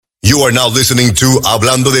You are now listening to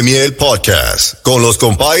Hablando de Miel Podcast con los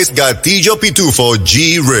compáis Gatillo Pitufo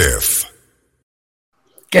G-Riff.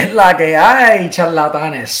 ¿Qué es la que hay,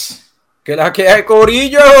 charlatanes? ¿Qué es la que hay,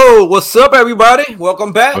 Corillo? What's up, everybody?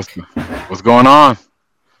 Welcome back. What's going on?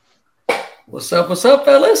 What's up,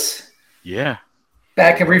 fellas? Yeah.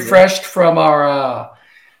 Back and refreshed from our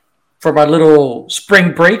little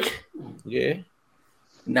spring break. Yeah.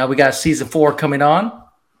 Now we got season 4 coming on.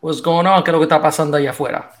 What's going on? ¿Qué es lo que está pasando allá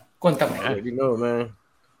afuera? Cuéntame. I already know, man.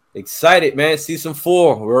 Excited, man. Season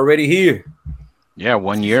 4. We're already here. Yeah,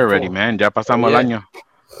 1 year already, man. Ya pasamos el año.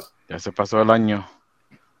 Ya se pasó el año.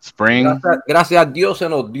 Spring. Gracias a Dios se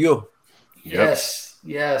nos dio. Yep.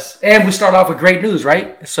 Yes. And we start off with great news,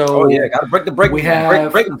 right? So gotta break the break. We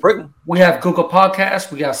have break them. We have Google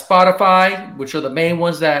Podcasts, we got Spotify, which are the main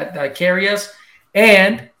ones that carry us,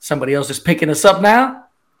 and somebody else is picking us up now.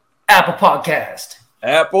 Apple Podcast.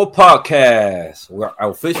 We're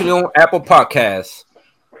officially on Apple Podcasts.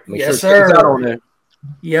 Yes, sir. Out on there.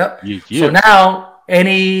 Yep. Yeah. So now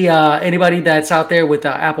anybody that's out there with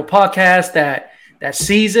Apple Podcast that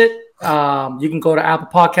sees it, you can go to Apple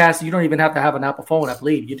Podcasts. You don't even have to have an Apple phone, I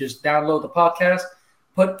believe. You just download the podcast,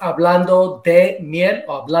 put Hablando de Miel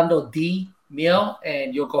or Hablando de Miel,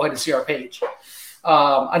 and you'll go ahead and see our page.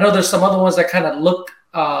 I know there's some other ones that kind of look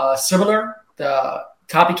similar, the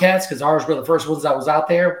copycats, because ours were the first ones that was out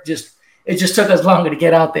there. It just took us longer to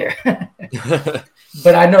get out there.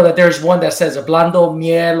 But I know that there's one that says Hablando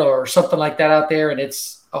Miel or something like that out there, and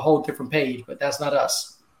it's a whole different page, but that's not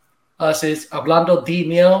us. Us is Hablando de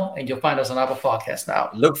Miel, and you'll find us on Apple Podcasts now.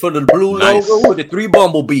 Look for the blue logo with the 3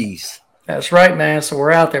 bumblebees. That's right, man. So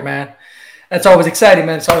we're out there, man. That's always exciting,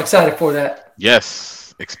 man. So I'm excited for that.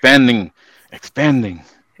 Yes. Expanding.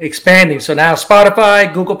 So now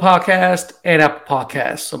Spotify, Google Podcast, and Apple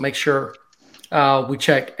Podcasts. So make sure we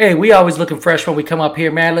check. Hey, we always looking fresh when we come up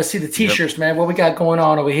here, man. Let's see the T-shirts, man. What we got going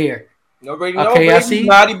on over here? Nobody okay, know, I see.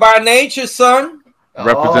 Naughty by nature, son.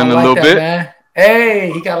 Representing a little bit. Man.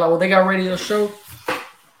 Hey, they got radio show.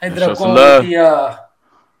 Ended up going love. with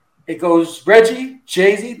it goes Reggie,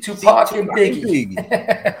 Jay-Z, Tupac, and Biggie.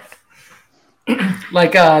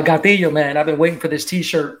 Like Gatillo, man. I've been waiting for this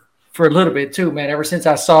T-shirt for a little bit too, man. Ever since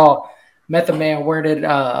I saw Method Man wearing it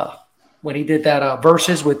when he did that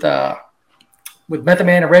verses with Method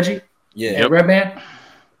Man and Reggie, and Redman.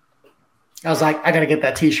 I was like, I gotta get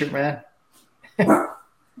that T-shirt, man.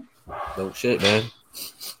 No shit, man.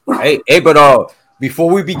 Hey, but before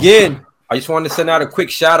we begin, I just wanted to send out a quick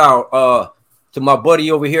shout out to my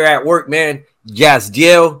buddy over here at work, man,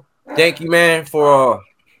 Jazdiel. Thank you, man, for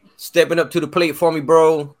stepping up to the plate for me,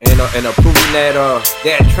 bro, and approving that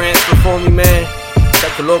transfer for me, man.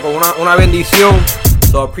 That's the logo. Una bendición.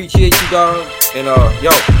 So I appreciate you, dog. And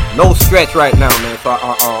no stretch right now, man. So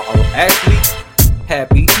I'm actually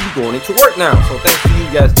happy to be going into work now. So thanks to you,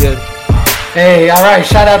 Jazdiel. Hey, all right.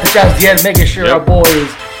 Shout out to Jazdiel, making sure our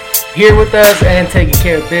boys here with us and taking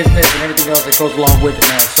care of business and everything else that goes along with it,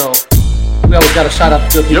 man. So we always got to shout out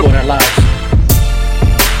to good people in our lives.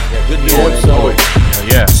 Yeah, good news. So,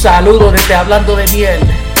 saludo desde Hablando de Miel.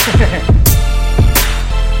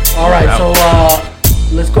 All right, so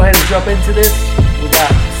let's go ahead and jump into this. We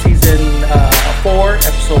got season 4,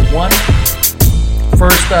 episode 1.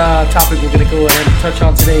 First topic we're going to go ahead and touch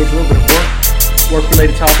on today is a little bit of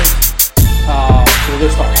work-related topics. So we're going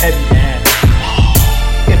to start heavy, man.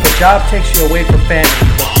 If a job takes you away from family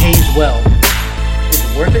but pays well, is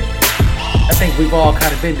it worth it? I think we've all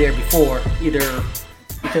kind of been there before, either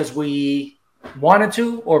because we wanted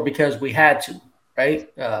to or because we had to, right?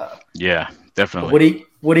 Yeah, definitely.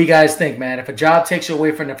 What do you guys think, man? If a job takes you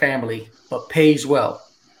away from the family but pays well,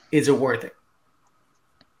 is it worth it?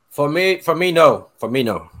 For me, no.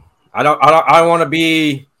 I don't want to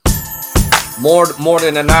be more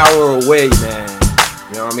than an hour away, man.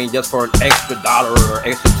 You know what I mean? Just for an extra $1 or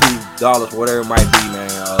extra $2, whatever it might be,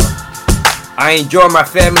 man. I enjoy my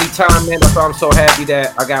family time, man. That's why I'm so happy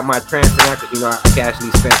that I got my transfer now, because I can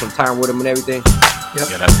actually spend some time with them and everything. Yep.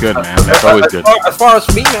 Yeah, that's good, man. That's always good. As far as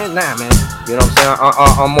me, man, nah, man. You know what I'm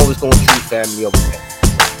saying? I'm always going to choose family over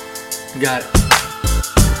family. Got it.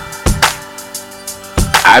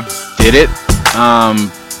 I did it.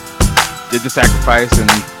 Did the sacrifice,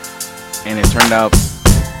 and it turned out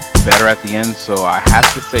better at the end. So I have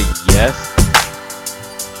to say yes,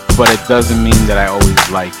 but it doesn't mean that I always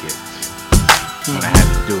like it. When I had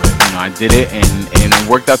to do it, I did it, and it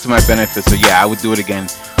worked out to my benefit. So yeah, I would do it again,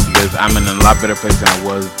 because I'm in a lot better place than I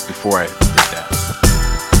was before I did that.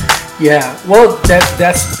 Yeah, well,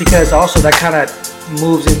 that's because also that kind of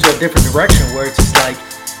moves into a different direction, where it's just like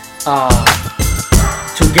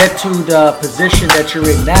to get to the position that you're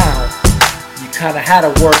in now, you kind of had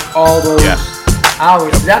to work all those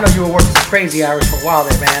hours. I know you were working some crazy hours for a while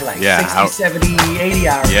there, man. Like 60, 70, 80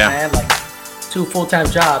 hours, man. Like 2 full-time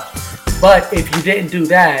jobs. But if you didn't do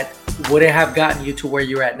that, would it have gotten you to where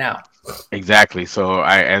you're at now? Exactly. So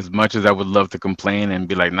as much as I would love to complain and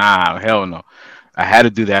be like, nah, hell no, I had to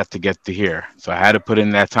do that to get to here. So I had to put in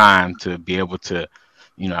that time to be able to,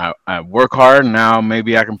 you know, I work hard. Now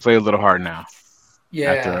maybe I can play a little hard now.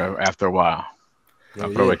 Yeah. After a while,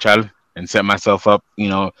 aprovechar and set myself up, you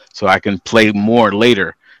know, so I can play more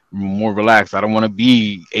later, more relaxed. I don't want to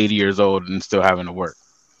be 80 years old and still having to work.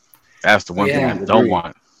 That's the one thing I don't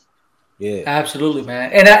want. Yeah, absolutely,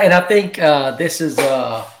 man. And I think this is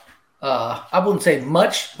I wouldn't say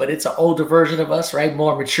much, but it's an older version of us, right?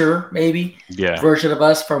 More mature, maybe. Version of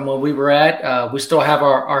us from when we were at. We still have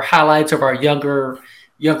our highlights of our younger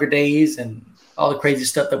days and all the crazy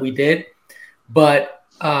stuff that we did. But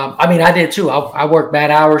I mean, I did too. I worked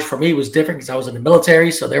bad hours. For me, it was different because I was in the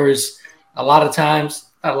military. So there was not a lot of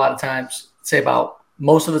times, say about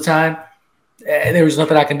most of the time, there was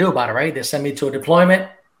nothing I can do about it, right? They sent me to a deployment.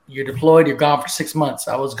 You're deployed, you're gone for 6 months.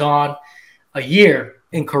 I was gone a year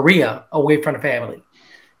in Korea away from the family.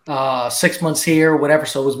 6 months here, whatever.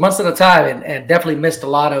 So it was months at a time and definitely missed a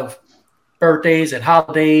lot of birthdays and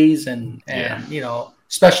holidays and you know,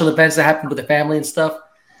 special events that happened with the family and stuff.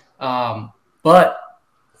 But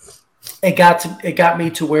it got me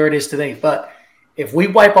to where it is today. But if we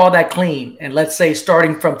wipe all that clean, and let's say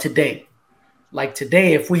starting from today, like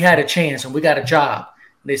today, if we had a chance and we got a job,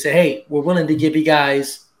 and they say, hey, we're willing to give you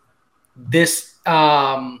guys this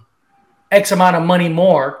X amount of money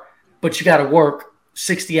more, but you got to work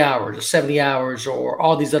 60 hours or 70 hours or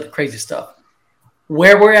all these other crazy stuff.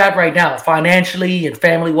 Where we're at right now, financially and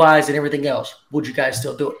family-wise and everything else, would you guys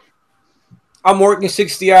still do it? I'm working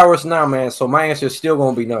 60 hours now, man, so my answer is still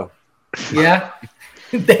going to be no. Yeah?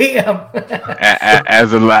 Damn.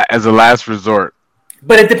 as a last resort.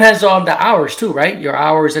 But it depends on the hours too, right? Your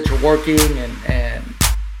hours that you're working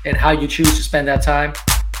and how you choose to spend that time.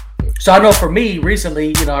 So I know for me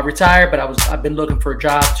recently, you know, I retired, but I've been looking for a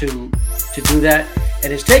job to do that,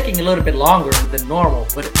 and it's taking a little bit longer than normal.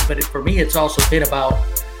 But for me, it's also been about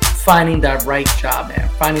finding that right job, man,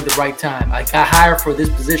 finding the right time. I got hired for this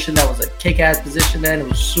position that was a kick-ass position. Then it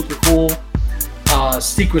was super cool,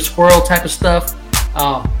 secret squirrel type of stuff.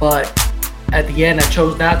 But at the end, I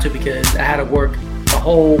chose not to because I had to work the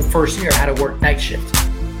whole first year. I had to work night shift,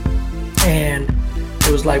 and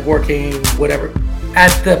it was like working whatever.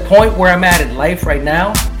 At the point where I'm at in life right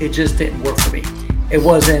now, it just didn't work for me. It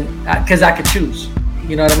wasn't because I could choose.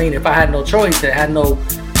 You know what I mean? If I had no choice, I had no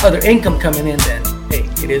other income coming in, then hey,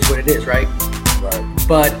 it is what it is, right? Right.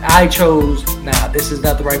 But I chose, nah, this is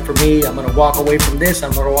not the right for me. I'm gonna walk away from this.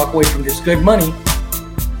 I'm gonna walk away from this good money.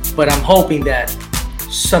 But I'm hoping that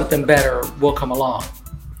something better will come along.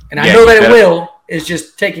 And I know that it will. It's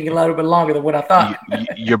just taking a little bit longer than what I thought.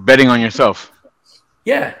 You're betting on yourself.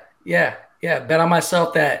 Yeah. Bet on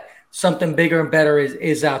myself that something bigger and better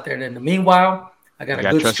is out there. And in the meanwhile, I got a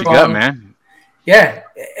good, strong, gut, man. Yeah,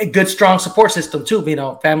 a good, strong support system too. You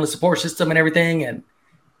know, family support system and everything, and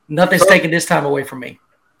nothing's taking this time away from me.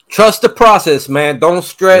 Trust the process, man. Don't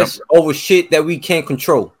stress over shit that we can't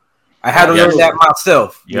control. I had to learn that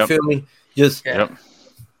myself. You feel me?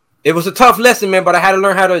 It was a tough lesson, man, but I had to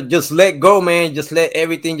learn how to just let go, man. Just let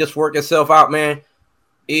everything just work itself out, man.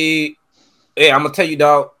 I'm gonna tell you,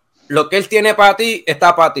 dog. Lo que él tiene para ti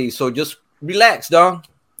está para ti. So just relax, dog.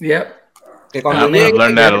 Yep. I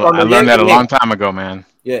learned that a long time ago, man.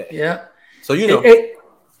 Yeah. So you know.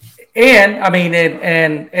 And I mean,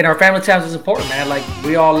 and our family time is important, man. Like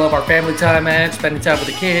we all love our family time, man. Spending time with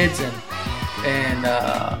the kids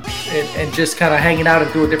and just kind of hanging out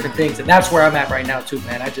and doing different things. And that's where I'm at right now too,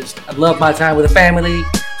 man. I love my time with the family,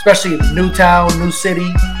 especially in new town, new city.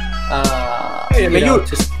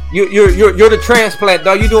 You're the transplant,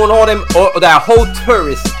 dog. You doing all them that whole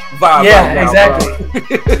tourist vibe. Yeah, right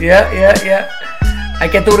exactly. Yeah. I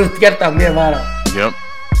can do it together también, mano. Yep.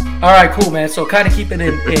 All right, cool, man. So kind of keeping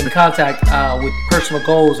in contact with personal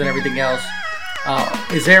goals and everything else.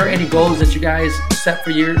 Is there any goals that you guys set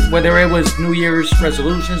for whether it was New Year's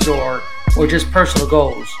resolutions or just personal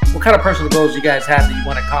goals? What kind of personal goals you guys have that you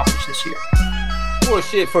want to accomplish this year? Well,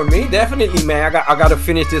 shit, for me, definitely, man. I got to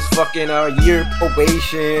finish this fucking year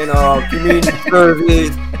probation, community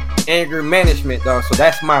service, anger management, dog. So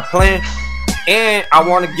that's my plan, and I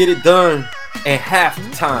want to get it done in half the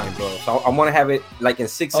time, bro. So I want to have it like in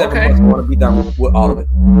 6-7 months. I want to be done with all of it.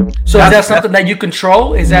 So is that something that you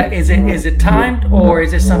control? Is it timed, or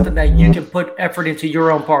is it something that you can put effort into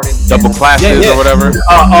your own part? Double classes or whatever.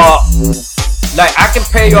 Like I can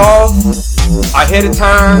pay off ahead of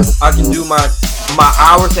time. I can do my my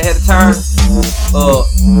hours ahead of time.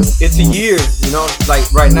 It's a year, you know. Like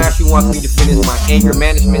right now, she wants me to finish my anger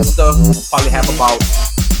management stuff. Probably have about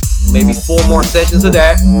maybe 4 more sessions of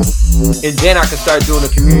that, and then I can start doing a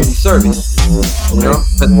community service. You know,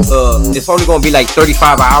 it's only gonna be like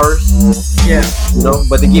 35 hours. Yeah. You know,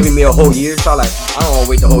 but they're giving me a whole year, so I'm like, I don't want to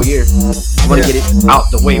wait the whole year. I want to get it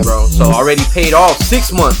out the way, bro. So I already paid off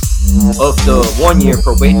 6 months of the 1 year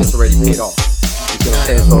probation's already paid off. You know what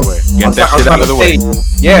I'm saying? So get that shit out of the way.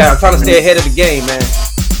 Yeah, I'm trying to stay ahead of the game, man.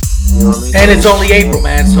 You know what I mean? And it's only April,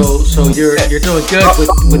 man. So you're doing good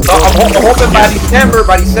with I'm hoping by December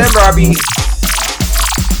I'll be,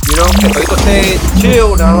 you know, if I stay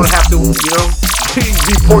chilled, I don't have to, you know,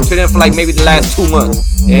 report to them for like maybe the last 2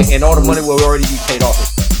 months, and all the money will already be paid off and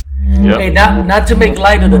stuff. Yep. Hey, not to make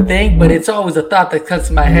light of the thing, but it's always a thought that cuts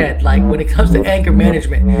in my head. Like when it comes to anger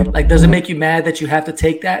management, like does it make you mad that you have to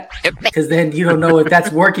take that? Because then you don't know if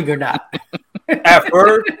that's working or not. At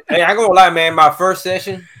first, hey, I ain't gonna lie, man. My first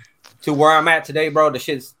session to where I'm at today, bro, the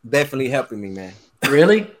shit's definitely helping me, man.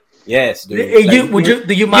 Really? Yes, dude. Hey,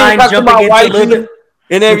 do you mind jumping into a little bit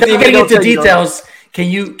and everything? Without getting into details, can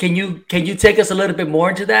you take us a little bit more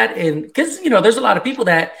into that? And because you know, there's a lot of people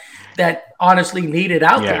that honestly need it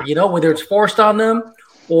out there, you know, whether it's forced on them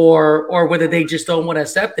or whether they just don't want to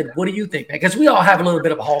accept it. What do you think? Because we all have a little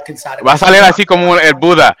bit of a Hulk inside of us. Va a salir así como el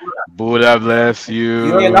Buda. Buddha bless you.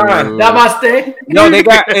 Namaste. No, they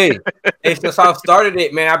got since I started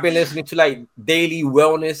it, man, I've been listening to like daily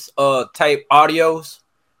wellness type audios.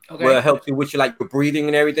 Okay. Where it helps you with your like your breathing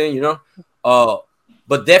and everything, you know.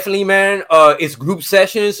 But definitely, man, it's group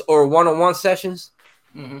sessions or one-on-one sessions.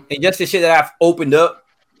 Mm-hmm. And just the shit that I've opened up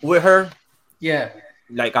with her. Yeah.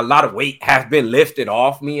 Like a lot of weight has been lifted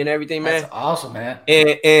off me and everything, man. That's awesome, man.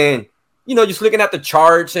 And you know, just looking at the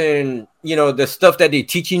charts and you know the stuff that they're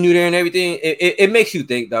teaching you there and everything, it makes you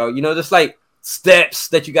think, though. You know, just like steps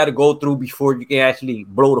that you got to go through before you can actually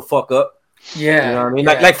blow the fuck up. Yeah, you know what I mean.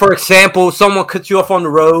 Like for example, someone cuts you off on the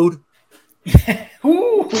road.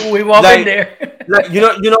 Ooh, we've all been there. Like you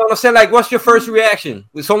know what I'm saying. Like, what's your first reaction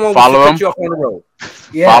when someone cut you off on the road?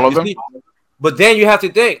 Yeah, follow them. But then you have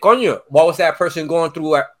to think, coño, what was that person going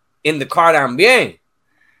through in the car también?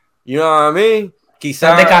 You know what I mean?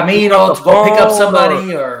 Quizás de camino to go pick up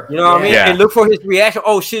somebody or you know what I mean? And look for his reaction.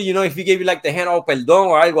 Oh shit, you know, if he gave you like the hand, oh perdón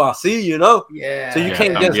or algo así, you know? Yeah. So you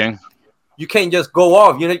can't just go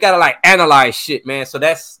off. You know, you gotta like analyze shit, man. So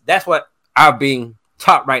that's what I've been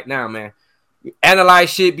taught right now, man.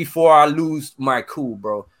 Analyze shit before I lose my cool,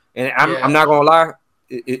 bro. And I'm not gonna lie,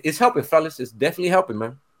 it's helping, fellas. It's definitely helping,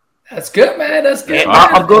 man. That's good, man. That's good.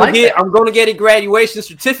 I'm gonna get a graduation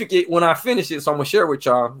certificate when I finish it, so I'm gonna share it with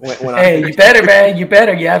y'all. When you better, man. You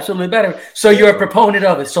better. You absolutely better. So you're a proponent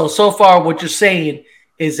of it. So far, what you're saying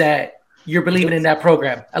is that you're believing in that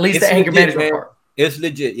program, at least the anger management part. It's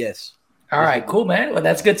legit, yes. All right, cool, man. Well,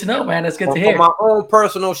 that's good to know, man. That's good to hear. For my own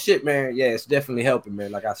personal shit, man. Yeah, it's definitely helping,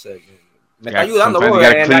 man. Like I said, man. You gotta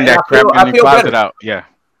clean that crap in the closet out. Yeah.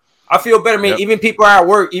 I feel better, man. Yep. Even people at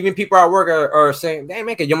work are saying, "Damn,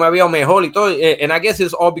 man, yo me veo mejor y todo." And I guess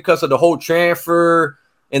it's all because of the whole transfer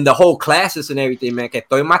and the whole classes and everything, man. Que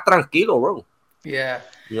estoy más tranquilo, bro. Yeah.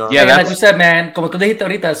 You know yeah, like you said, man. Como tú dijiste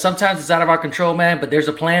ahorita, sometimes it's out of our control, man. But there's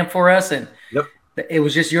a plan for us, and it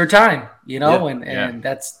was just your time, you know. And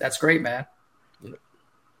that's great, man.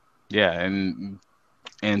 Yeah, and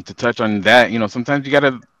to touch on that, you know, sometimes you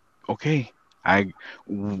gotta,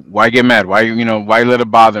 why get mad? Why let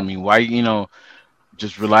it bother me? Why,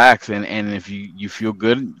 just relax and if you feel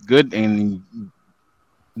good and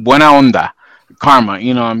buena onda, karma,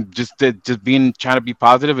 I'm just trying to be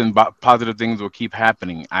positive, and positive things will keep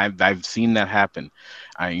happening. I've seen that happen.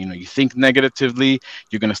 You think negatively,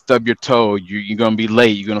 you're gonna stub your toe, you're gonna be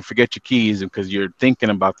late, you're gonna forget your keys because you're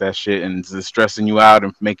thinking about that shit, and it's stressing you out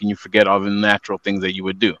and making you forget all the natural things that you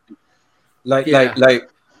would do. Like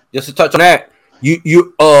just to touch on that,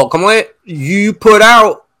 you put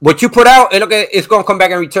out what you put out, and it's gonna come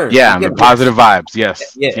back and return. Yeah, the positive vibes.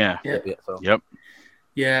 Yes. Yeah. Yep.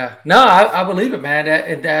 Yeah. No, I believe it, man.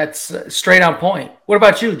 That's straight on point. What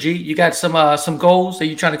about you, G? You got some goals that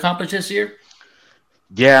you're trying to accomplish this year?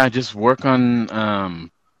 Yeah, just work on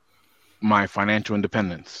my financial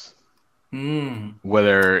independence.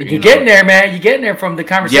 Whether you're getting there, man. You're getting there from the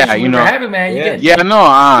conversation we were having, man.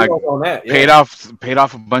 Paid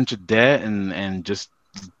off a bunch of debt and just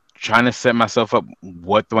trying to set myself up.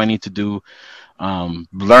 What do I need to do?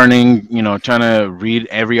 Learning, trying to read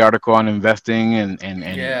every article on investing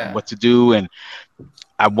and what to do. And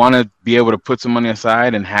I want to be able to put some money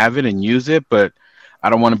aside and have it and use it, but I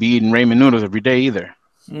don't want to be eating ramen noodles every day either.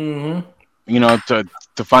 Mm-hmm.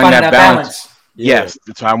 To find that balance. yes.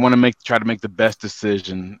 So I want to try to make the best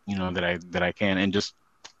decision, that I can, and just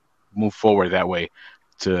move forward that way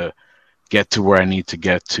to get to where I need to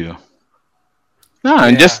get to. No,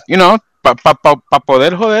 and just pa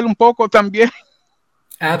poder joder un poco también.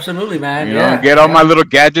 Absolutely, man. Get all my little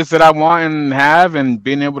gadgets that I want and have, and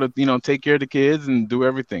being able to, take care of the kids and do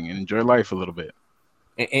everything and enjoy life a little bit.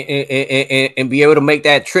 And be able to make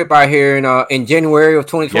that trip out here in January of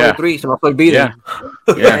 2023. So I'm going to be there.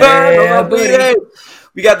 Yeah, buddy.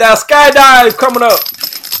 We got that skydive coming up.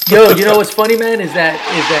 Yo, you know what's funny, man, is that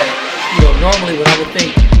normally when I would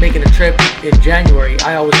think making a trip in January,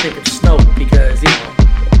 I always think of snow because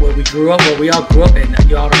where we all grew up in,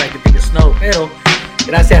 you automatically think of snow. Pero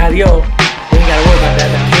gracias a Dios, we ain't gotta worry about that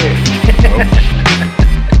down here.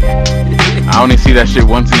 I only see that shit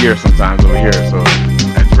once a year sometimes over here, so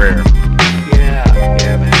that's rare.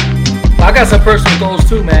 Yeah, man. I got some personal goals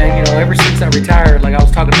too, man. Ever since I retired, like I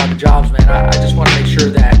was talking about the jobs, man, I just want to make sure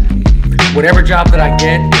that whatever job that I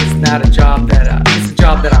get is not a job that it's a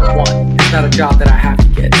job that I want. It's not a job that I have to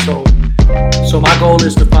get. So my goal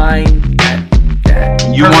is to find that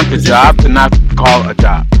you want the job to not call a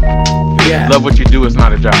job. Yeah. Love what you do is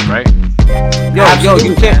not a job, right? Yo,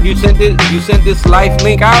 you sent this live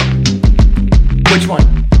link out? Which one?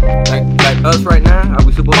 Like us right now? Are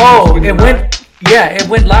we supposed to? Oh, it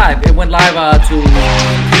went live. It went live to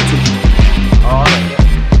YouTube. Oh, yeah.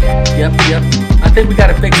 Yep. I think we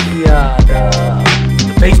gotta fix the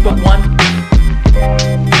Facebook one.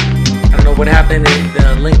 I don't know what happened.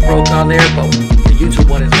 The link broke on there, but the YouTube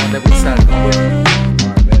one is one that we decided to go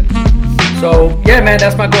with. So yeah, man,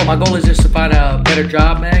 that's my goal. My goal is just to find a better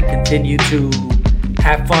job, man. Continue to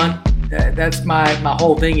have fun. That's my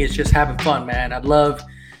whole thing is just having fun, man. I'd love.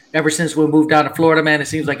 Ever since we moved down to Florida, man, it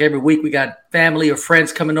seems like every week we got family or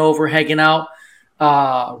friends coming over, hanging out,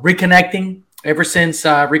 reconnecting. Ever since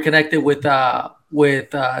I reconnected with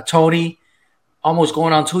Tony, almost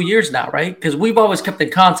going on 2 years now, right? Because we've always kept in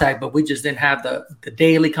contact, but we just didn't have the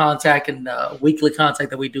daily contact and weekly contact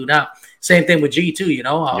that we do now. Same thing with G too,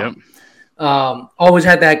 Yep. Always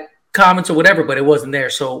had that comments or whatever, but it wasn't there.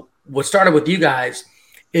 So what started with you guys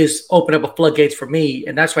is open up a floodgates for me,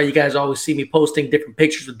 and that's why you guys always see me posting different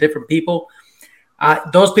pictures with different people.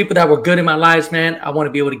 Those people that were good in my lives, man, I want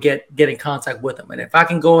to be able to get in contact with them. And if I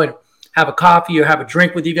can go and have a coffee or have a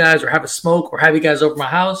drink with you guys or have a smoke or have you guys over my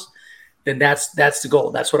house, then that's the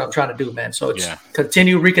goal. That's what I'm trying to do, man. So it's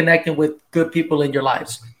continue reconnecting with good people in your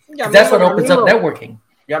lives. That's what opens up networking.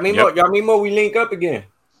 Ya mismo we link up again.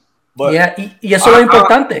 But y eso es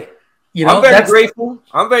importante. I'm very grateful.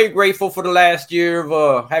 I'm very grateful for the last year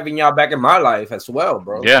of having y'all back in my life as well,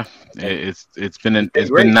 bro. Yeah, it's been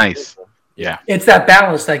nice. Yeah, it's that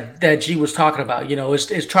balance that G was talking about.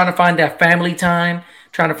 It's trying to find that family time,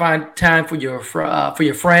 trying to find time for your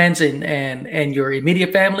friends and your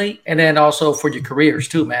immediate family, and then also for your careers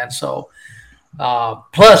too, man. So,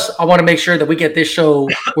 plus I want to make sure that we get this show.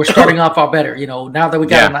 We're starting off all better. Now that we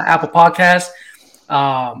got it on the Apple Podcast.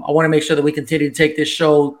 I want to make sure that we continue to take this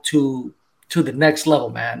show to the next level,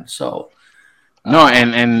 man. So,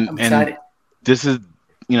 and this is,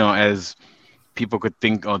 as people could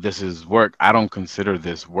think, oh, this is work. I don't consider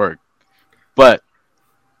this work, but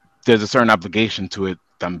there's a certain obligation to it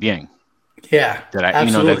también. Yeah,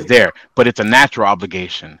 that's there, but it's a natural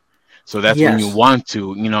obligation. So that's when you want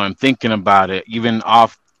to, I'm thinking about it, even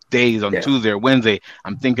off days on Tuesday or Wednesday,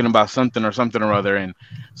 I'm thinking about something or other, and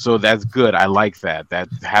so that's good. I like that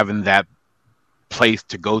having that place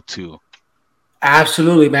to go to.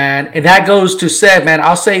 Absolutely, man. And that goes to Seb, man.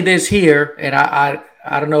 I'll say this here, and I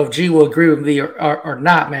don't know if G will agree with me or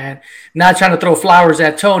not, man. Not trying to throw flowers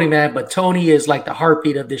at Tony, man, but Tony is like the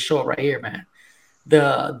heartbeat of this show right here, man.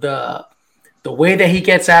 The way that he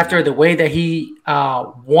gets after, the way that he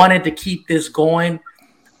wanted to keep this going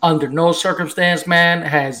under no circumstance, man,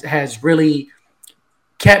 has really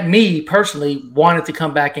kept me personally wanting to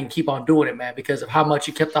come back and keep on doing it, man, because of how much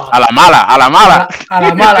you kept on. A la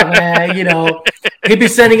mala, man. He'd be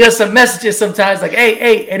sending us some messages sometimes like,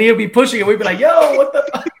 hey, and he'll be pushing it. We'd be like, yo, what the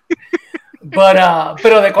fuck? But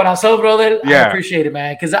de corazón, brother, I appreciate it,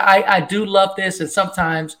 man, because I do love this, and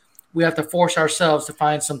sometimes we have to force ourselves to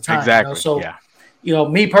find some time. Exactly. So,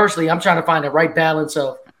 me personally, I'm trying to find the right balance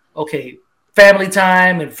of, okay, family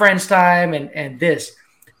time and friends time and this.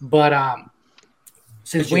 But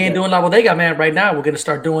since we ain't doing La Bodega, man, right now, we're going to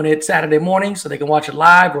start doing it Saturday morning so they can watch it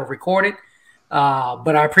live or record it.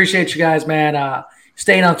 But I appreciate you guys, man,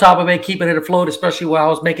 staying on top of it, keeping it afloat, especially while I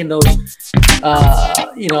was making those,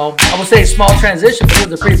 I would say small transition, but it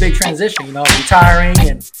was a pretty big transition, retiring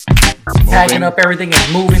and packing up everything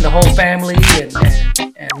and moving the whole family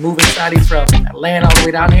and moving Sadi from Atlanta all the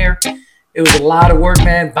way down here. It was a lot of work,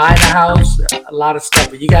 man. Buying a house, a lot of stuff.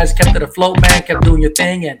 But you guys kept it afloat, man. Kept doing your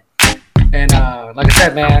thing, and like I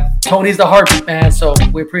said, man, Tony's the heartbeat, man. So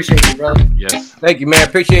we appreciate you, brother. Yes. Thank you, man.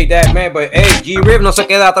 Appreciate that, man. But hey, G Riv no se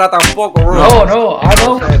queda atrás tampoco, bro. No, I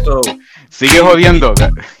know. So, Sigue jodiendo.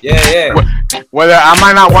 yeah. Whether I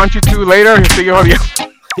might not want you to later, sigue jodiendo.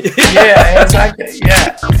 Yeah, exactly.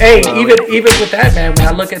 Yeah. Hey, even with that, man, when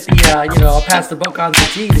I look at the, I'll pass the buck on to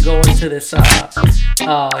G to go into this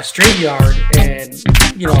StreamYard, and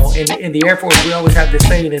in the Air Force, we always have this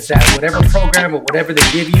saying is that whatever program or whatever they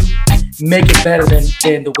give you, make it better than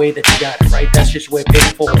the way that you got it. Right? That's just your way of paying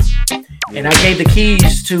it forward. And I gave the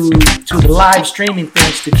keys to the live streaming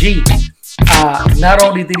things to G. Not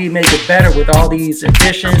only did he make it better with all these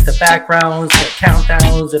additions, the backgrounds, the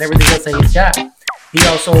countdowns, and everything else that he's got, he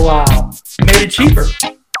also made it cheaper.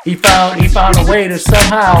 He found a way to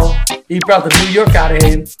somehow he brought the New York out of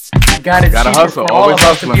him, got it cheaper hustle. for all Always of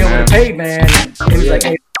us to be able to pay, man. And he was like,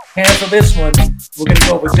 "Hey, cancel this one. We're gonna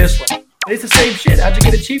go with this one." But it's the same shit. How'd you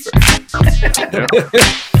get it cheaper?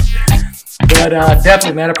 But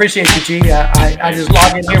definitely, man, I appreciate you, G. I just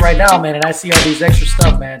log in here right now, man, and I see all these extra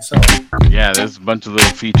stuff, man. So yeah, there's a bunch of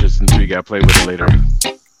little features until you gotta play with it later.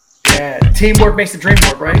 yeah, teamwork makes the dream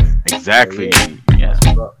work, right? Exactly. Yeah.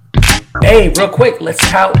 Hey, real quick, let's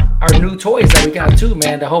tout our new toys that we got too,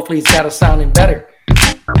 man. That hopefully it's got us sounding better.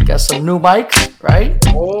 We got some new mics, right?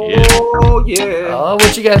 Oh yeah. Oh,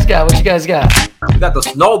 what you guys got? We got the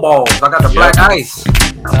snowballs. I got the black ice.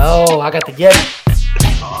 Oh, I got the Yeti.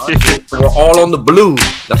 We're all on the blue.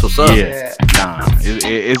 That's what's up. Yeah. Nah,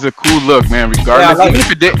 it's a cool look, man. Regardless,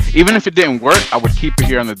 even if it didn't work, I would keep it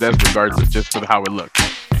here on the desk regardless, just for how it looked.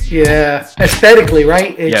 Yeah, aesthetically,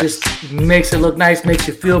 right? It just makes it look nice, makes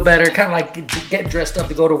you feel better. Kind of like get dressed up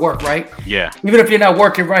to go to work, right? Yeah. Even if you're not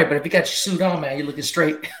working right, but if you got your suit on, man, you're looking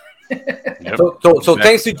straight. Yep. So exactly.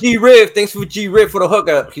 Thanks to G Riv. Thanks for G Riv for the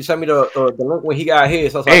hookup. He sent me the link when he got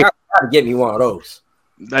his. So I was like, I gotta get me one of those.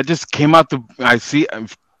 I just came out the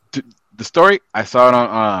story. I saw it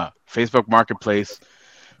on Facebook Marketplace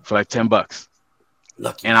for like $10.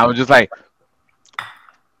 Lucky. And I was just like,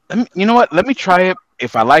 you know what? Let me try it.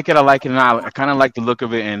 If I like it, I like it. And I kind of like the look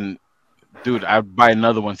of it. And dude, I'd buy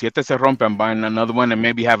another one. Si este se rompe, I'm buying another one and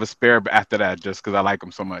maybe have a spare after that just because I like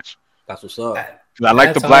them so much. That's what's up. I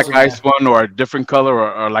like the black awesome, ice one or a different color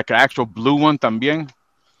or like an actual blue one también.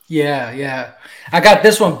 Yeah. I got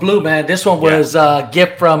this one blue, man. This one was a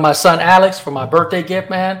gift from my son Alex for my birthday gift,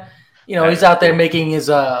 man. You know, he's out there making his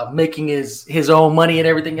own money and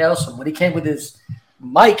everything else. And when he came with his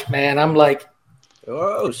mic, man, I'm like,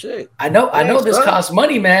 oh shit! I know this costs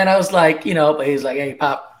money, man. I was like, but he's like, hey,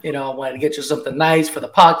 Pop, I wanted to get you something nice for the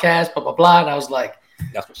podcast, blah blah blah. And I was like,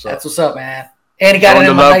 that's what's up, man. And he got it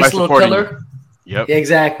in my nice little color. Yep. Yeah,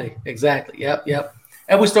 exactly. Yep.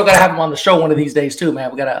 And we still gotta have him on the show one of these days too,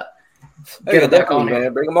 man. We gotta get him back on,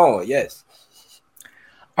 man. Bring him on, yes.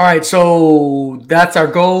 All right, so that's our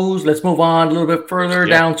goals. Let's move on a little bit further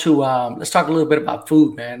down to let's talk a little bit about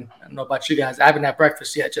food, man. I don't know about you guys. I haven't had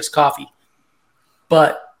breakfast yet, just coffee.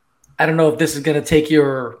 But I don't know if this is gonna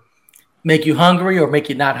make you hungry or make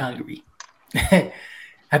you not hungry.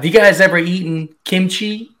 Have you guys ever eaten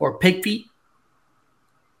kimchi or pig feet?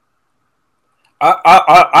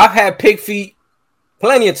 I've had pig feet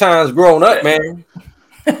plenty of times growing up, man.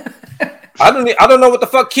 I don't know what the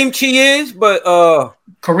fuck kimchi is, but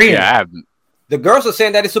Korean. Yeah, the girls are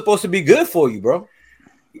saying that it's supposed to be good for you, bro.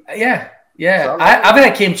 Yeah. I've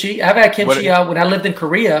had kimchi. I've had kimchi when I lived in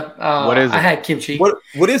Korea. What is it? I had kimchi.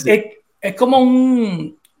 What is it? Es como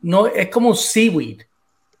un seaweed.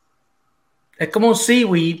 Es como un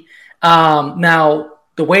seaweed. Now,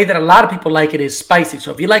 the way that a lot of people like it is spicy. So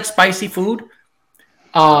if you like spicy food,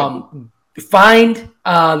 find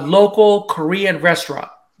a local Korean restaurant,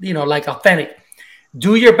 like authentic.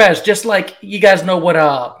 Do your best, just like you guys know what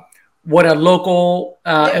a local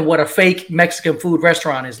and what a fake Mexican food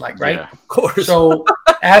restaurant is like, right? Yeah, of course. So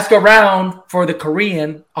ask around for the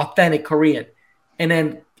Korean, authentic Korean. And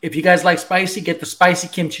then if you guys like spicy, get the spicy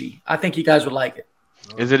kimchi. I think you guys would like it.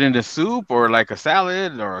 Is it in the soup or like a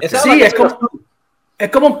salad? Sí, es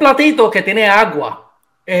como un platito que tiene agua.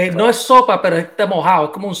 No es sopa, pero está mojado.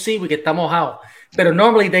 Es como un seaweed que está mojado. But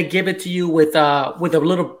normally they give it to you with a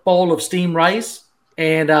little bowl of steamed rice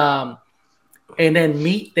and then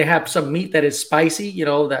meat. They have some meat that is spicy,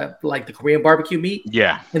 that like the Korean barbecue meat.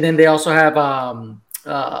 Yeah. And then they also have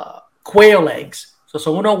quail eggs. So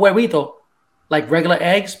son unos huevitos, like regular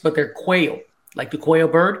eggs, but they're quail, like the quail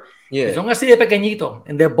bird. Yeah. Son así de pequeñito,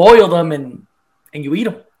 and they boil them and you eat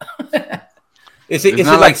them. Is it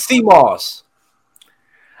like sea moss?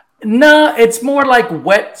 No, it's more like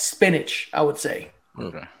wet spinach, I would say.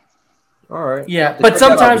 Okay. All right. Yeah, but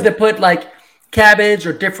sometimes they put like cabbage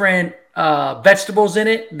or different vegetables in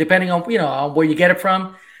it, depending on on where you get it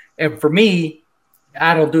from. And for me,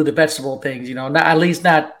 I don't do the vegetable things. At least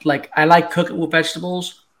not like I like cooking with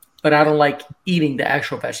vegetables, but I don't like eating the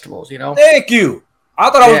actual vegetables. Thank you. I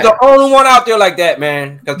thought I was the only one out there like that,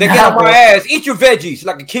 man. Because they get on my ass, eat your veggies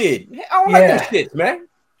like a kid. I don't like that shit, man.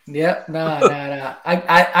 Yeah, nah.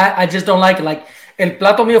 I just don't like it. Like el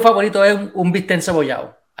plato mío favorito es un bistec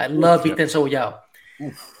encebollado. I love bistec encebollado.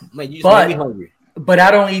 Man, you just made me hungry. But I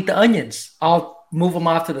don't eat the onions. I'll move them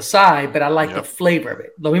off to the side, but I like the flavor of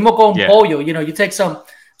it. Lo mismo con pollo. You take some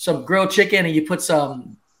grilled chicken and you put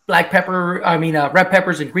some red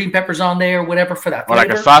peppers and green peppers on there, whatever for that flavor. Or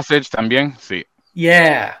like a sausage también, sí.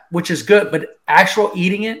 Yeah, which is good, but actual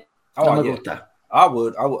eating it, no me gusta. I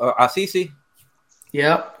would. Así.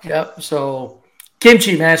 Yep. So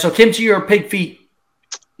kimchi, man. So kimchi or pig feet?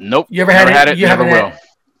 Nope. You ever had it? You never will.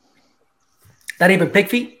 Not even pig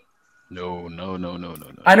feet? No.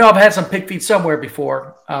 I know I've had some pig feet somewhere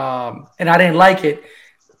before, and I didn't like it,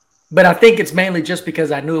 but I think it's mainly just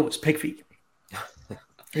because I knew it was pig feet.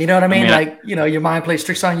 You know what I mean? Your mind plays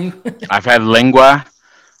tricks on you. I've had lengua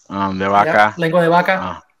de vaca. Lengua de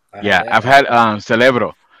vaca? I've had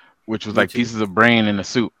cerebro, which was like pieces of brain in a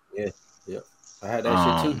soup. Yeah. I had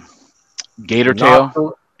that shit too. Gator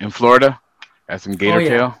tail in Florida. Had some gator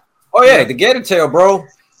tail. Oh, yeah, the gator tail, bro.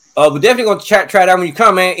 We're definitely going to try that when you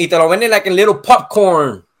come, man. Y te lo venden like a little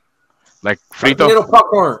popcorn. Like frito? Like a little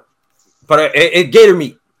popcorn. But it's gator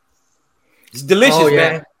meat. It's delicious,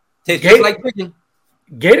 man. Tastes just like chicken.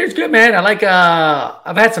 Gator's good, man. I like.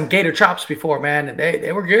 I've had some gator chops before, man, and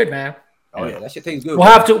they were good, man. Oh yeah, that shit tastes good. We'll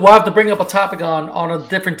have to bring up a topic on a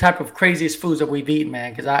different type of craziest foods that we've eaten,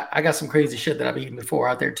 man, because I got some crazy shit that I've eaten before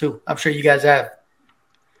out there too. I'm sure you guys have.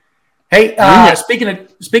 Hey,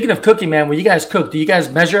 speaking of cooking, man, when you guys cook, do you guys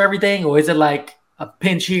measure everything, or is it like a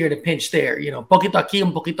pinch here and a pinch there? Poquito aquí,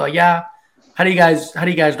 un poquito allá. How do you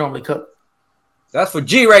guys normally cook? That's for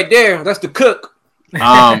G right there. That's the cook.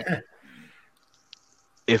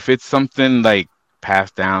 If it's something like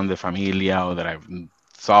passed down the familia or that I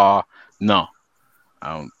saw, no.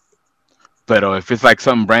 But if it's like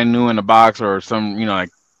something brand new in a box or some, like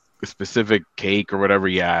a specific cake or whatever,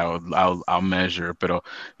 I'll measure. Pero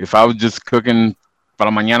if I was just cooking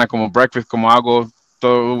para mañana como breakfast, como hago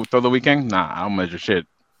todo weekend, nah, I don't measure shit.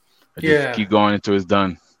 I just keep going until it's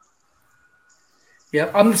done. Yeah,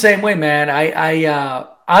 I'm the same way, man.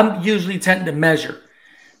 I'm usually tend to measure.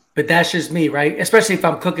 But that's just me, right? Especially if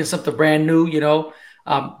I'm cooking something brand new,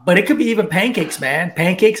 But it could be even pancakes, man.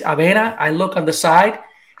 Pancakes, avena. I look on the side,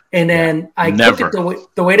 and then I cook it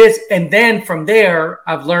the way it is. And then from there,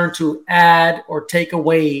 I've learned to add or take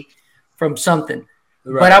away from something.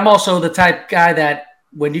 Right. But I'm also the type guy that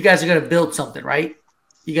when you guys are going to build something, right?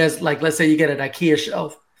 You guys, like, let's say you get an IKEA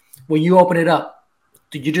shelf. When you open it up,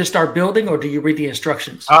 do you just start building, or do you read the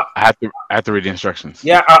instructions? I have to read the instructions.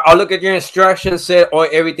 Yeah, I'll look at your instructions, set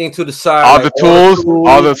everything to the side. All the tools,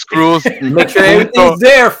 all the screws. Make sure everything's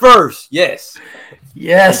there first. Yes.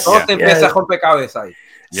 Entonces empieza a romper cabeza ahí.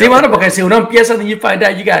 Sí, bueno, porque si uno empieza and you find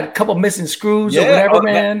out you got a couple missing screws or whatever,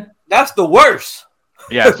 man. That's the worst.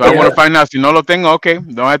 Yeah, so I want to find out. Si no lo tengo, okay,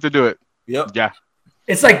 don't have to do it. Yep. Yeah.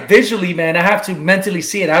 It's like visually, man. I have to mentally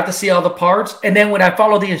see it. I have to see all the parts. And then when I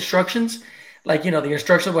follow the instructions, like, the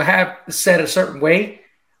instructions will have set a certain way.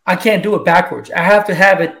 I can't do it backwards. I have to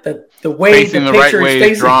have it the way facing the picture right way is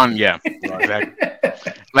facing. Drawn. Yeah, exactly.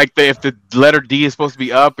 Like if the letter D is supposed to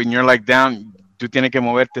be up and you're like down, tú tienes que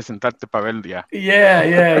moverte, sentarte para ver.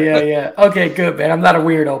 Yeah. Okay, good, man. I'm not a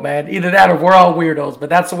weirdo, man. Either that or we're all weirdos, but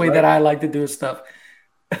that's the way that I like to do stuff.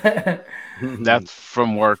 That's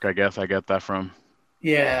from work, I guess. I get that from.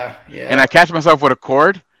 Yeah. And I catch myself with a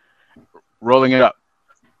cord, rolling it up.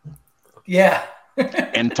 Yeah.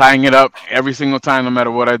 And tying it up every single time, no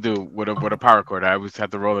matter what I do with a power cord. I always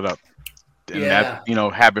have to roll it up. And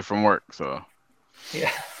that's, habit from work. So.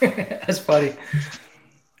 Yeah. That's funny.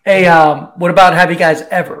 Hey, what about have you guys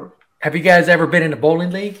ever been in a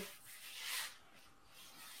bowling league?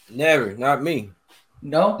 Never, not me.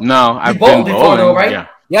 No? No, I've been bowling, though, right?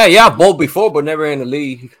 Yeah, I've bowled before, but never in the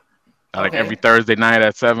league. Like every Thursday night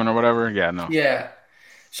at 7 or whatever. Yeah, no. Yeah.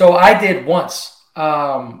 So I did once.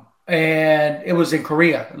 And it was in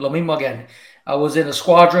Korea. Lo mismo again. I was in a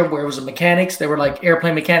squadron where it was mechanics. They were like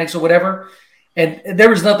airplane mechanics or whatever. And there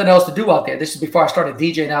was nothing else to do out there. This is before I started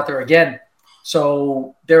DJing out there again.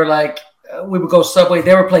 So they were like, we would go Subway.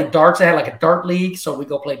 They were playing darts. They had like a dart league. So we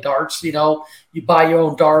go play darts, you buy your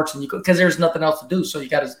own darts and you go, because there's nothing else to do. So you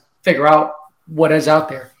got to figure out what is out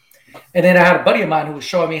there. And then I had a buddy of mine who was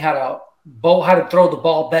showing me how to throw the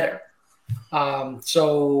ball better.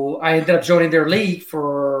 So I ended up joining their league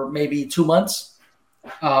for maybe 2 months.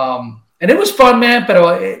 And it was fun, man, pero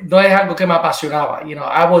no es algo que me apasionaba. You know,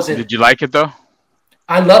 I wasn't. Did you like it though?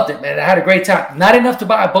 I loved it, man. I had a great time. Not enough to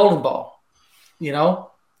buy a bowling ball, you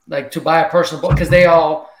know, like to buy a personal ball, because they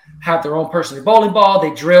all have their own personal bowling ball.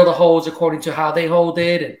 They drill the holes according to how they hold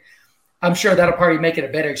it. And I'm sure that'll probably make it a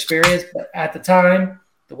better experience. But at the time,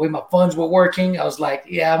 the way my funds were working, I was like,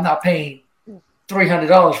 yeah, I'm not paying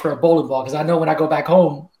 $300 for a bowling ball, because I know when I go back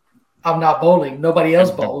home, I'm not bowling. Nobody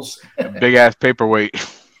else bowls. Big ass paperweight.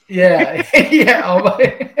 Yeah. Yeah.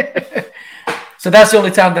 So that's the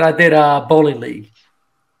only time that I did bowling league.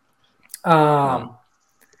 The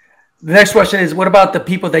next question is, what about the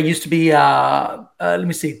people that used to be, thought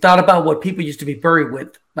about what people used to be buried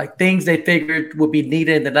with, like things they figured would be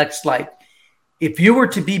needed in the next life. If you were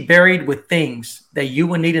to be buried with things that you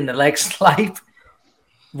would need in the next life,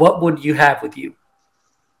 what would you have with you?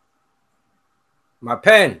 My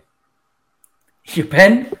pen. Your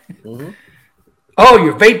pen? Mm-hmm. Oh,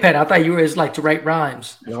 your vape pen. I thought you were like to write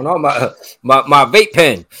rhymes. No, my vape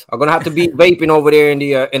pen. I'm gonna have to be vaping over there in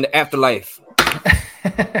the afterlife.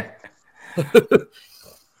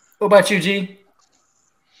 What about you, G?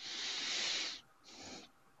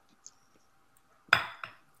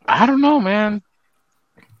 I don't know, man.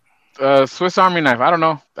 Swiss Army knife. I don't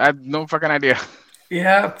know. I have no fucking idea.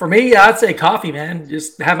 Yeah, for me, I'd say coffee, man.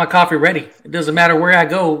 Just have my coffee ready. It doesn't matter where I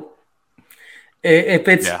go. If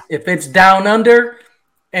it's down under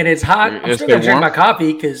and it's hot, I'm still gonna drink my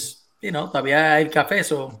coffee because todavía hay café.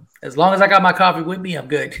 So as long as I got my coffee with me, I'm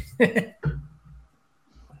good.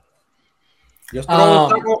 Yo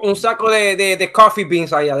tengo un saco de coffee beans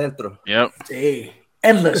ahí adentro. Yep. Hey,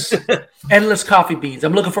 endless coffee beans.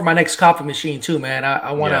 I'm looking for my next coffee machine too, man.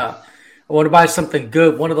 I want to buy something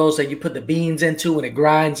good. One of those that you put the beans into and it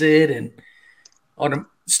grinds it, and I want to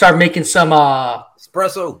start making some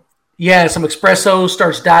espresso. Yeah, some espresso.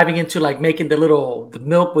 Starts diving into like making the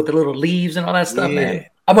milk with the little leaves and all that stuff, man.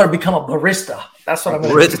 I'm gonna become a barista. That's what I'm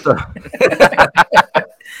gonna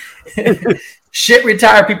do. Shit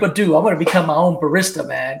retired people do. I'm gonna become my own barista,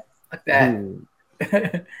 man. Like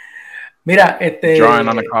that. Mira, drawing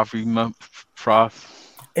on the coffee froth.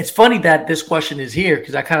 It's funny that this question is here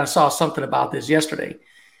because I kind of saw something about this yesterday.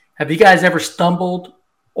 Have you guys ever stumbled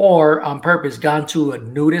or on purpose gone to a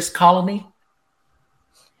nudist colony?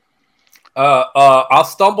 I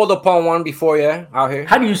stumbled upon one before, out here.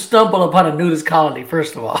 How do you stumble upon a nudist colony,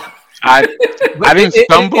 first of all? I didn't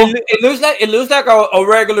stumble. It looks like a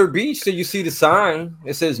regular beach. So you see the sign.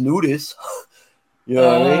 It says nudist. You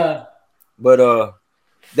know what I mean? But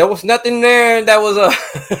there was nothing there that was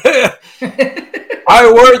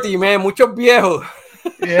eye worthy, man. Mucho viejo.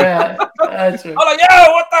 Yeah, that's right. I'm like,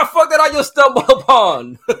 what the fuck did I just stumble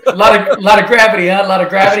upon? a lot of gravity, huh? A lot of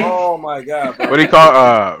gravity. Oh my god! Bro. What do you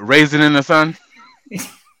call raisin in the sun?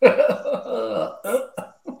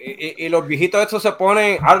 Y los viejitos estos se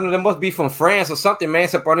ponen, I don't know, they must be from France or something, man.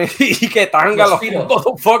 Se ponen y que tanga los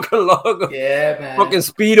motherfucking logo. Yeah, man. Fucking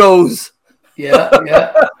Speedos. Yeah.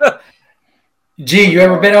 G, you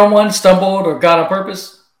ever been on one, stumbled or got on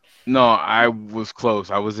purpose? No, I was close.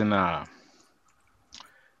 I was in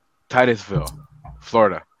Titusville,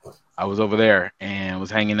 Florida. I was over there and was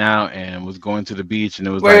hanging out and was going to the beach, and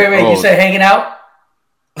it was wait, you said hanging out?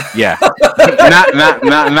 Yeah, not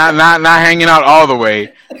hanging out all the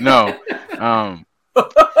way. No,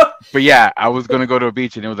 but yeah, I was gonna go to a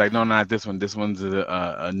beach, and it was like, no, not this one. This one's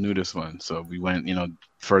a nudist one. So we went,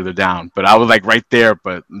 further down. But I was like right there,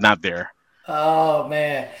 but not there. Oh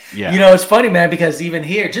man, yeah. It's funny, man, because even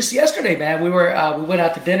here, just yesterday, man, we went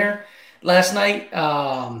out to dinner last night,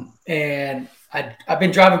 and I've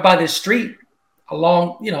been driving by this street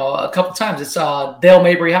along, a couple times. It's Dale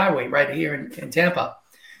Mabry Highway right here in Tampa.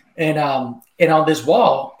 And on this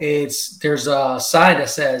wall, there's a sign that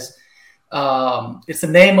says it's the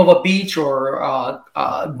name of a beach or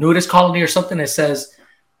nudist colony or something that says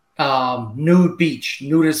nude beach,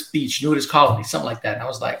 nudist colony, something like that. And I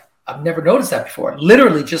was like, I've never noticed that before.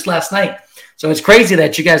 Literally just last night. So it's crazy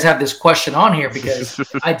that you guys have this question on here because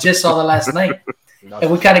I just saw that last night.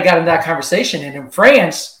 And we kind of got in that conversation. And in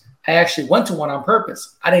France, I actually went to one on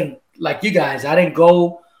purpose. I didn't, like you guys, I didn't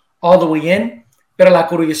go all the way in. Pero la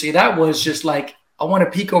curiosidad was just like, I want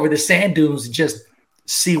to peek over the sand dunes and just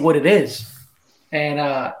see what it is. And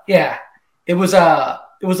it was a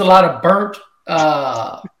lot of burnt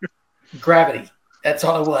gravity. That's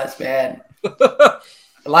all it was, man.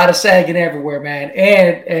 A lot of sagging everywhere, man.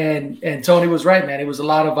 And Tony was right, man. It was a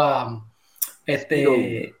lot of at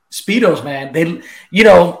the Speedos, man. They,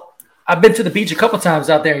 I've been to the beach a couple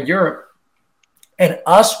times out there in Europe, and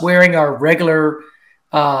us wearing our regular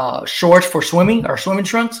shorts for swimming or swimming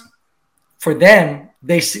trunks, for them,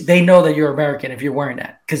 they know that you're American if you're wearing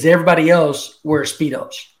that because everybody else wears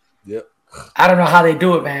Speedos. Yep. I don't know how they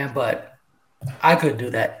do it, man, but I couldn't do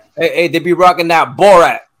that. Hey, they be rocking that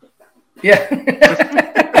Borat. Yeah.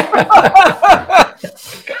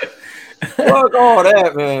 Fuck all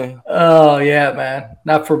that, man. Oh, yeah, man.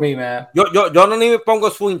 Not for me, man. Yo no even pongo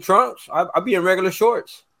swim trunks. I be in regular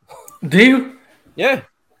shorts. Do you? Yeah.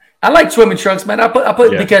 I like swimming trunks, man. I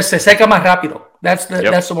put because se seca más rápido. That's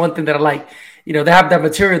the one thing that I like. You know, they have that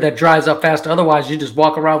material that dries up faster. Otherwise, you just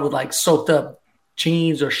walk around with like soaked up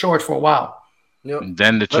jeans or shorts for a while. Yep. And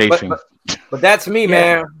then the chafing. But that's me,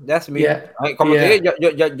 man. That's me. Yeah. Como te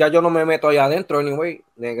dije, ya yo no me meto allá adentro anyway.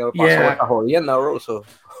 Yeah. Bro, so.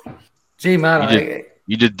 Gee, man.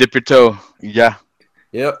 You just dip your toe. Yeah.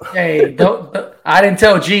 Yep. Hey, I didn't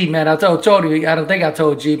tell G, man. I told you. I don't think I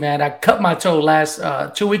told G, man. I cut my toe last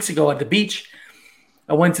 2 weeks ago at the beach.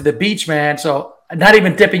 I went to the beach, man. So not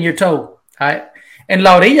even dipping your toe. Right? And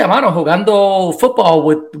La Orilla, mano, jugando football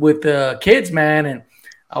with the kids, man. And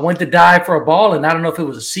I went to dive for a ball, and I don't know if it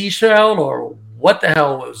was a seashell or what the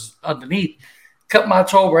hell was underneath. Cut my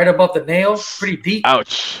toe right above the nail, pretty deep.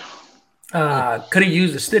 Ouch. Could have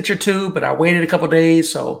used a stitch or two, but I waited a couple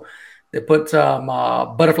days, so they put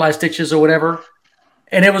butterfly stitches or whatever.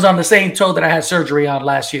 And it was on the same toe that I had surgery on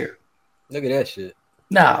last year. Look at that shit.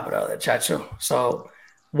 Nah, brother, chacho. So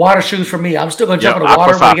water shoes for me. I'm still going to jump in the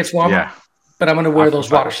water when it gets warmer, but I'm going to wear those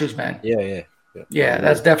water shoes, man. Yeah,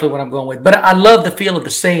 that's definitely what I'm going with. But I love the feel of the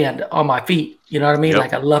sand on my feet. You know what I mean?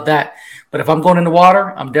 Like, I love that. But if I'm going in the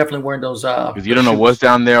water, I'm definitely wearing those. Because you don't know what's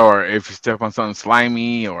down there, or if you step on something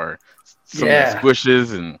slimy or some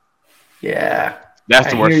squishes, and that's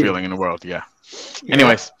the worst feeling in the world. Yeah.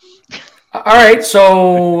 Anyways. All right,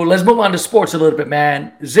 so let's move on to sports a little bit,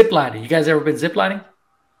 man. Ziplining. You guys ever been ziplining?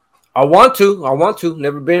 I want to.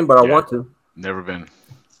 Never been, but I want to. Never been.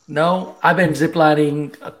 No, I've been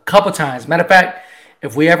ziplining a couple times. Matter of fact,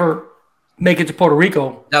 if we ever make it to Puerto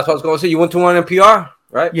Rico. That's what I was going to say. You went to one in PR,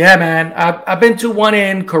 right? Yeah, man. I've been to one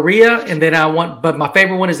in Korea, and then but my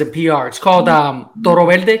favorite one is in PR. It's called Toro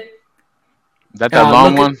Verde. That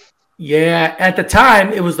long one? Yeah. At the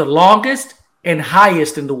time, it was the longest and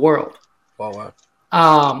highest in the world. Oh,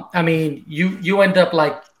 wow. I mean, you end up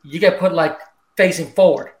like, you get put like facing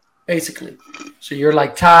forward, basically. So you're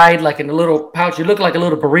like tied like in a little pouch. You look like a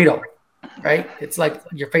little burrito, right? It's like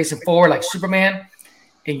you're facing forward like Superman,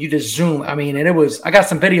 and you just zoom. I mean, and I got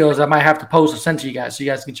some videos I might have to post and send to you guys so you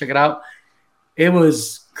guys can check it out. It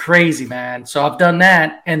was crazy, man. So I've done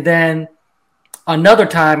that. And then another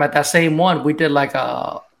time at that same one, we did like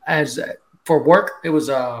as for work. It was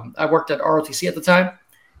I worked at ROTC at the time,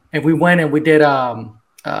 and we went and we did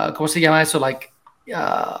 ¿cómo se llama eso? Like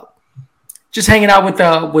just hanging out with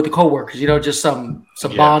the coworkers, you know, just some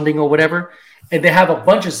bonding or whatever. And they have a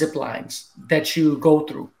bunch of zip lines that you go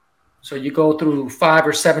through. So you go through 5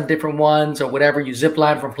 or 7 different ones or whatever. You zip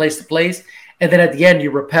line from place to place, and then at the end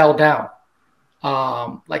you rappel down,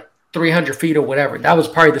 like 300 feet or whatever. That was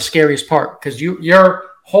probably the scariest part because you're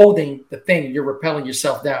holding the thing, you're rappelling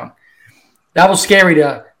yourself down. That was scary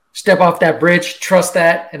to step off that bridge, trust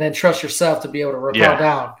that, and then trust yourself to be able to rappel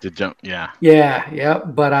down. To jump, yeah.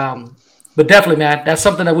 But definitely, man, that's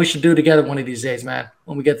something that we should do together one of these days, man,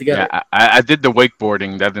 when we get together. Yeah, I did the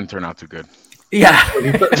wakeboarding. That didn't turn out too good. Yeah.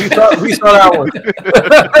 we saw that one.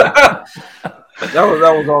 that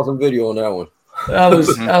was awesome video on that one.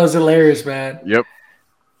 That was hilarious, man. Yep.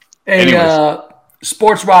 Hey,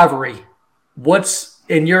 sports rivalry.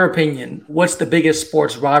 In your opinion, what's the biggest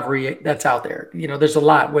sports rivalry that's out there? You know, there's a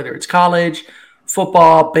lot, whether it's college,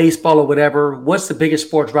 football, baseball, or whatever. What's the biggest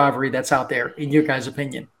sports rivalry that's out there, in your guys'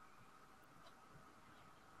 opinion?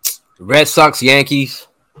 Red Sox, Yankees.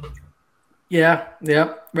 Yeah.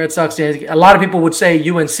 Red Sox, Yankees. A lot of people would say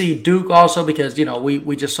UNC, Duke also because, you know,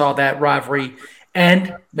 we just saw that rivalry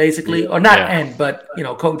end, basically. Or not end, but, you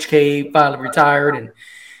know, Coach K finally retired, and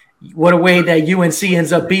what a way that UNC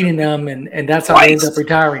ends up beating them, and that's how they end up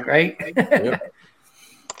retiring, right? Yep.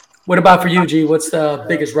 What about for you, G? What's the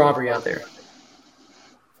biggest rivalry out there?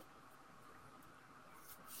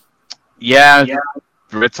 Yeah,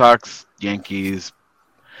 Red Sox, Yankees,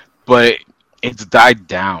 but it's died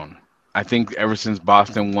down. I think ever since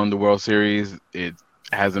Boston won the World Series, it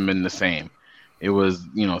hasn't been the same. It was,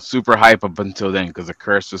 you know, super hype up until then because the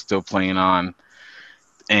curse was still playing on,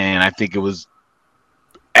 and I think it was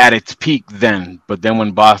at its peak then. But then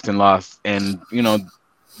when Boston lost, and, you know,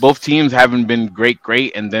 both teams haven't been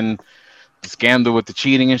great, and then the scandal with the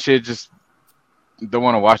cheating and shit, just don't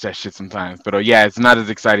want to watch that shit sometimes. But yeah, it's not as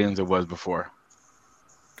exciting as it was before.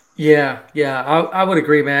 Yeah, I would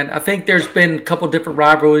agree, man. I think there's been a couple different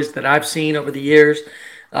rivalries that I've seen over the years.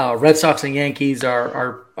 Red Sox and Yankees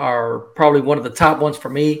are probably one of the top ones for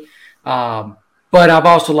me. But I've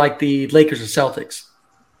also liked the Lakers and Celtics.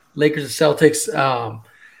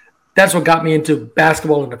 That's what got me into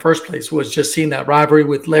basketball in the first place, was just seeing that rivalry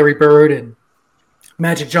with Larry Bird and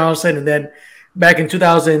Magic Johnson. And then back in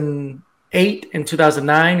 2008 and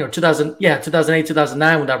 2009 or 2008,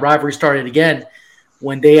 2009, when that rivalry started again,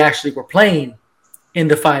 when they actually were playing in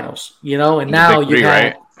the finals, and now you have,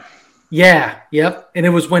 right? Yeah. Yep. And it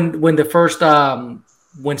was when the first,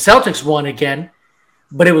 when Celtics won again,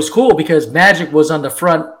 but it was cool because Magic was on the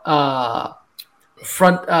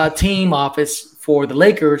front team office for the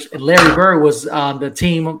Lakers, and Larry Bird was on the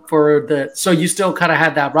team so you still kind of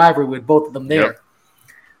had that rivalry with both of them there. Yep.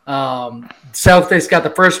 Celtics got the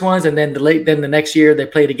first ones, and then the next year they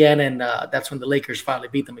played again, and that's when the Lakers finally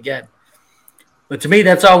beat them again. But to me,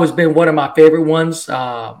 that's always been one of my favorite ones.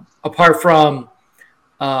 Apart from,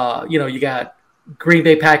 you got Green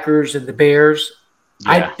Bay Packers and the Bears.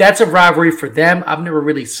 Yeah. That's a rivalry for them. I've never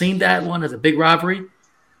really seen that one as a big rivalry,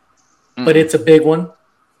 but it's a big one.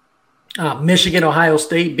 Michigan, Ohio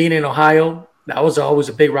State, being in Ohio, that was always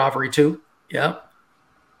a big rivalry too. Yeah.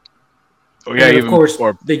 Oh yeah, even of course,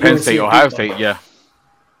 or the Penn State, Ohio State. Yeah.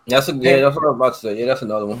 That's what I was about to say. Yeah, that's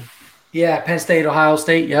another one. Yeah, Penn State, Ohio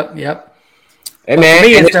State. Yep. Hey man,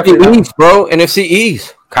 NFC East, bro. NFC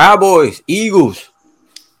East, Cowboys, Eagles.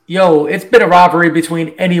 Yo, it's been a rivalry between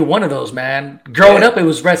any one of those, man. Growing up, it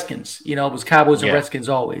was Redskins. It was Cowboys and Redskins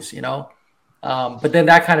always. But then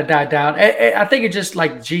that kind of died down. I think it just,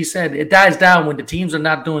 like G said, it dies down when the teams are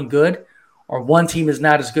not doing good, or one team is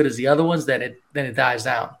not as good as the other ones. Then it dies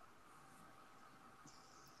down.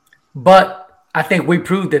 But I think we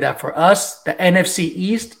proved that for us, the NFC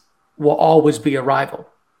East will always be a rival,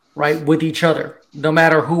 right, with each other. No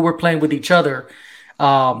matter who we're playing with each other,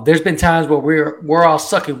 there's been times where we're all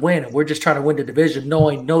suck and win, and we're just trying to win the division,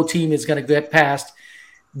 knowing no team is going to get past,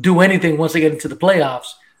 do anything once they get into the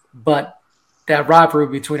playoffs. But that rivalry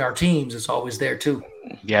between our teams is always there too.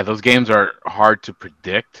 Yeah, those games are hard to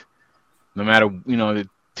predict. No matter the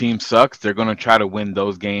team sucks, they're going to try to win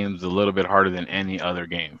those games a little bit harder than any other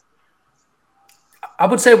game. I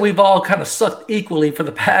would say we've all kind of sucked equally for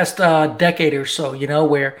the past decade or so,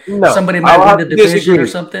 where somebody might win the division or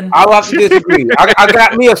something. I'll have to disagree. I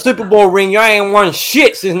got me a Super Bowl ring. Y'all ain't won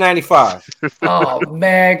shit since '95. Oh,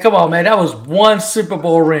 man. Come on, man. That was one Super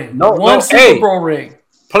Bowl ring. One Super Bowl ring.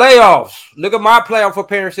 Playoffs. Look at my playoff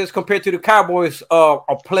appearances compared to the Cowboys'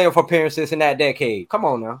 playoff appearances in that decade. Come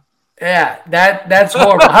on now. Yeah, that's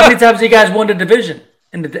horrible. How many times you guys won the division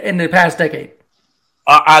in the past decade?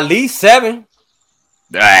 At least 7.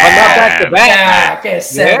 Not back to back. Yeah,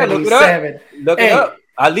 7. Look it up.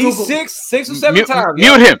 At least Google. 6 or 7 times.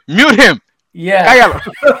 Mute him. Yeah.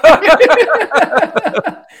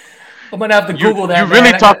 I'm gonna have to Google that.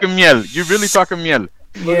 You're really talking miel.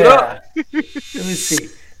 Look it up. Let me see.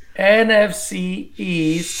 NFC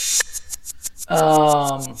East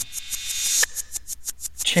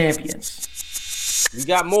champions. We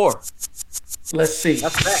got more. Let's see.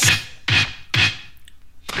 That's that.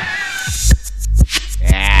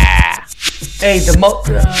 Yeah. Hey, let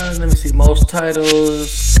me see. Most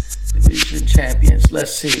titles, division champions.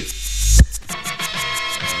 Let's see.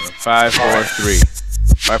 5-4-3.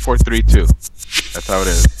 5-4-3-2. That's how it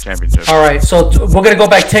is. Championship. All right. So we're gonna go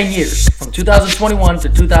back 10 years from 2021 to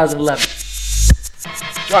 2011.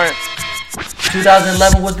 Giants.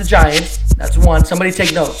 2011 was the Giants. That's one. Somebody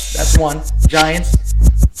take notes. That's one. Giants.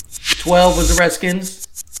 12 was the Redskins.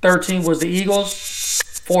 13 was the Eagles.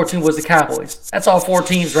 14 was the Cowboys. That's all 4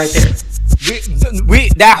 teams right there. We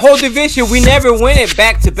that whole division, we never win it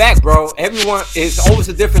back to back, bro. Everyone is always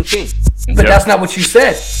a different team. But that's not what you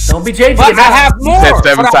said. Don't be changing it. I have more.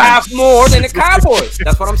 I have more than the Cowboys.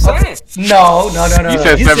 That's what I'm saying. No. You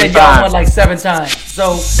said y'all won like 7 times.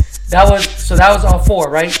 So that was all 4,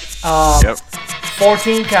 right? Yep.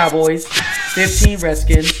 14 Cowboys, 15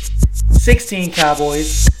 Redskins, 16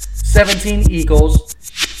 Cowboys, 17 Eagles,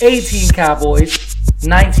 18 Cowboys,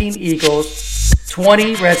 19 Eagles,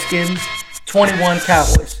 20 Redskins, 21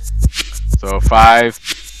 Cowboys. So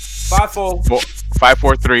 5-4.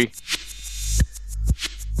 5-4-3.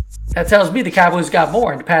 That tells me the Cowboys got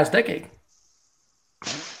more in the past decade.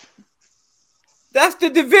 That's the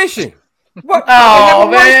division. What? Oh,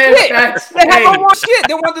 man. They haven't won shit.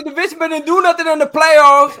 They won the division, but didn't do nothing in the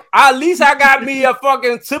playoffs. At least I got me a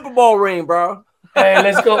fucking Super Bowl ring, bro. Hey,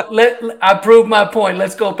 let's go. I proved my point.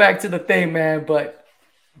 Let's go back to the thing, man. But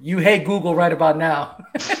you hate Google right about now.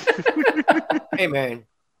 Hey, man.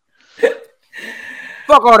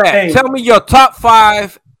 Fuck all that. Hey. Tell me your top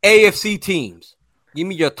 5 AFC teams. Give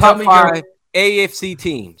me your top 5 AFC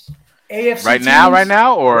teams. AFC right teams?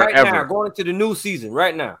 now, or right ever? now, going into the new season,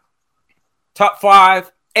 right now. Top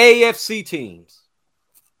 5 AFC teams.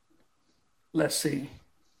 Let's see.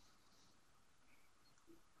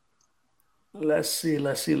 Let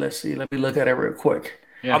me look at it real quick.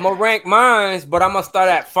 Yeah. I'm gonna rank mine, but I'm gonna start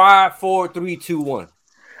at 5, 4, 3, 2, 1.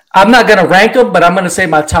 I'm not gonna rank them, but I'm gonna say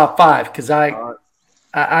my top 5 because I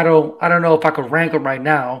don't know if I could rank them right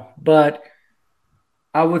now, but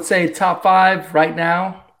I would say top 5 right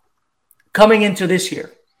now coming into this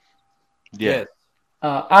year. Yeah.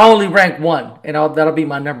 I only rank one, and that'll be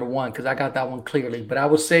my number one because I got that one clearly. But I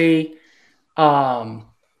would say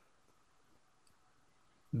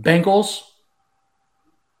Bengals.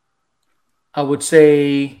 I would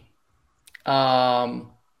say I'm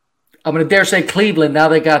going to dare say Cleveland. Now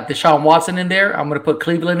they got Deshaun Watson in there. I'm going to put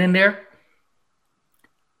Cleveland in there.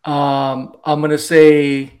 I'm going to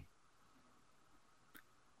say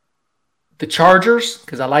the Chargers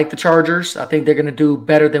because I like the Chargers. I think they're going to do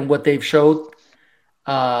better than what they've showed.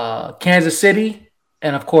 Kansas City,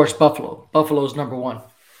 and of course Buffalo. Buffalo's number one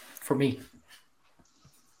for me.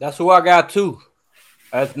 That's who I got too.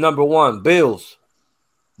 That's number one. Bills,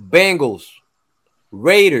 Bengals,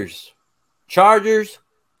 Raiders, Chargers,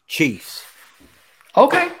 Chiefs.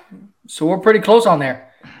 Okay, so we're pretty close on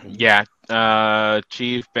there. Yeah.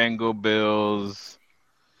 Chiefs, Bengal, Bills.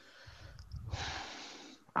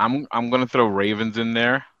 I'm gonna throw Ravens in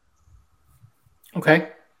there. Okay.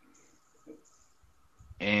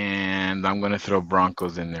 And I'm gonna throw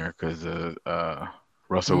Broncos in there because of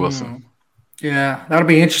Russell Wilson. Yeah, that'll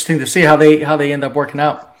be interesting to see how they end up working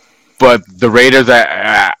out. But the Raiders,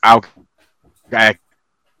 I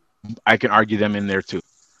can argue them in there too,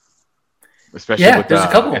 especially with there's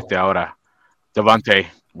a couple.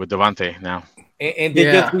 Devontae now. And they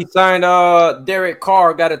just re-signed Derek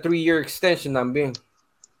Carr, got a 3-year extension.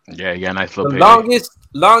 Yeah, nice little the payday.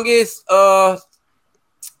 longest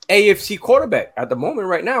AFC quarterback at the moment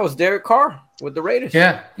right now is Derek Carr with the Raiders.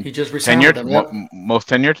 Yeah, he just resigned. Tenured, most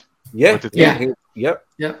tenured. Yeah, Yep.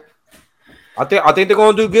 I think they're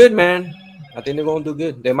gonna do good, man. I think they're gonna do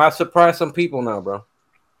good. They might surprise some people now, bro.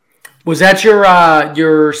 Was that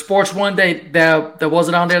your sports one that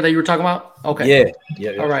wasn't on there that you were talking about? Okay.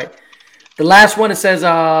 Yeah. All right. The last one, it says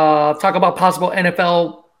talk about possible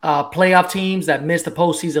NFL playoff teams that missed the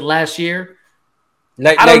postseason last year.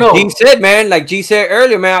 Like G said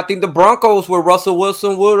earlier, man. I think the Broncos with Russell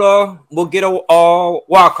Wilson will get a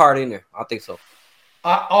wild card in there. I think so.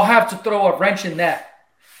 I'll have to throw a wrench in that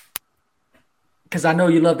because I know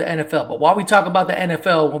you love the NFL. But while we talk about the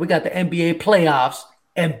NFL, when we got the NBA playoffs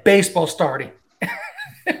and baseball starting.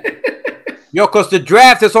 Yo, because the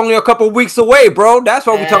draft is only a couple weeks away, bro. That's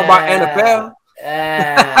why we talk about NFL.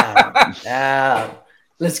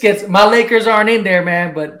 Let's get my Lakers aren't in there,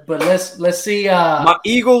 man. But let's see. My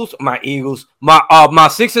Eagles. My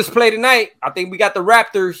Sixers play tonight. I think we got the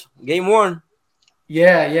Raptors game 1.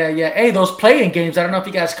 Yeah. Hey, those playing games. I don't know if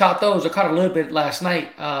you guys caught those. I caught a little bit last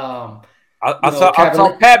night. I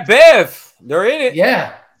saw Pat Bev. They're in it.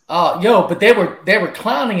 Yeah. But they were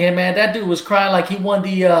clowning him, man. That dude was crying like he won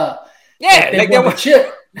the like they won the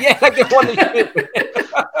chip. Yeah, like they won the chip.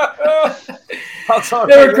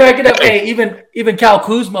 They were cracking up. Hey, even Kyle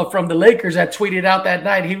Kuzma from the Lakers that tweeted out that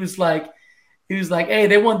night. He was like, hey,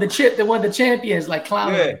 they won the chip. They won the champions. Like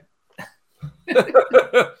clowning.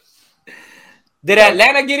 Yeah. Did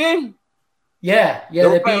Atlanta get in? Yeah.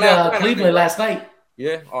 They beat Cleveland last night.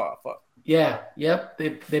 Yeah. Oh fuck. Yeah. Yep.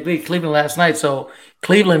 They beat Cleveland last night. So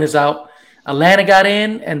Cleveland is out. Atlanta got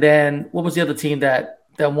in, and then what was the other team that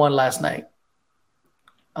won last night?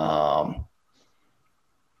 Hold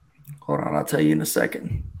on, I'll tell you in a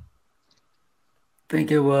second. I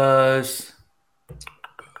think it was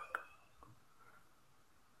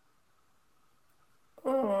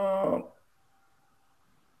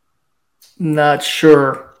not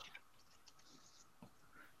sure.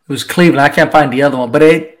 It was Cleveland. I can't find the other one, but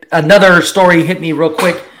another story hit me real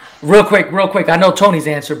quick. I know Tony's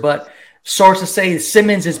answer, but sources say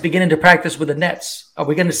Simmons is beginning to practice with the Nets. Are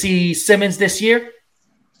we going to see Simmons this year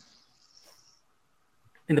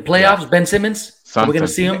in the playoffs? Yeah. Ben Simmons? Are we going to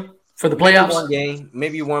see him for the playoffs? Maybe one game,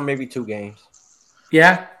 maybe 1, maybe 2 games.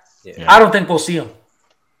 Yeah? I don't think we'll see him.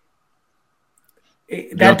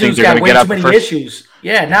 That dude's got way too many issues.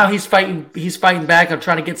 Yeah, now he's fighting back. I'm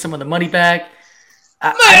trying to get some of the money back.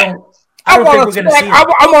 I don't think we're going to see him.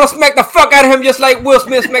 I want to smack the fuck out of him just like Will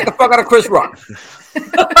Smith smacked the fuck out of Chris Rock.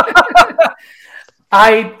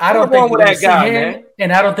 I don't think we're going to see him, man.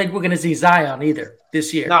 And I don't think we're going to see Zion either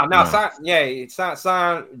this year. No.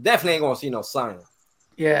 Zion definitely ain't going to see no Zion.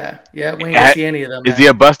 Yeah. We ain't gonna see any of them. Is he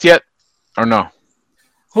a bust yet, or no?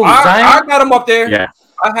 Who? I Zion? got him up there. Yeah,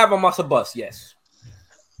 I have him as a bust. Yes.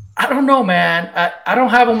 I don't know, man. I don't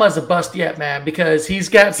have him as a bust yet, man, because he's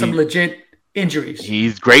got some legit injuries.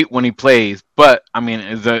 He's great when he plays, but I mean,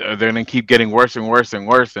 are they gonna keep getting worse and worse and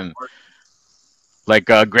worse, and like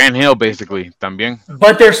Grant Hill, basically, también.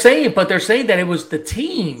 But they're saying that it was the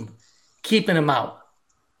team keeping him out.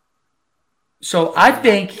 So I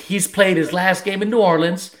think he's played his last game in New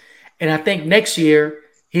Orleans, and I think next year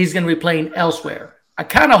he's going to be playing elsewhere. I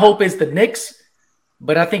kind of hope it's the Knicks,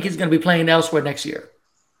 but I think he's going to be playing elsewhere next year.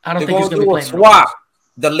 I don't think he's going to be playing. Swap.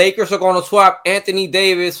 The Lakers are going to swap Anthony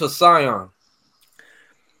Davis for Zion.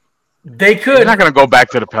 They could. He's not going to go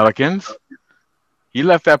back to the Pelicans. He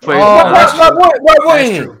left that place.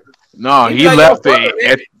 What? No, he left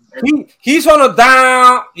it. He's on a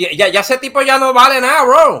down. Ya ese tipo ya no vale nada,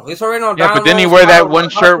 bro. He's already on down. Yeah, but didn't he wear that one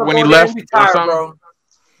shirt when he left? Bro.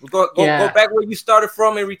 Go back where you started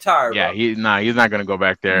from and retire. Yeah, bro. He's not gonna go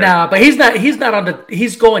back there. Nah, but he's not on the.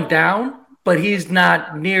 He's going down, but he's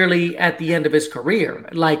not nearly at the end of his career.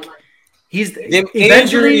 Like he's them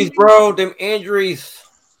injuries, bro. Them injuries.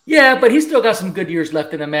 Yeah, but he's still got some good years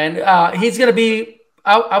left in him, man. He's gonna be.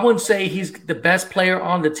 I wouldn't say he's the best player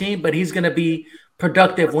on the team, but he's gonna be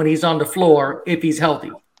productive when he's on the floor if he's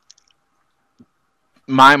healthy.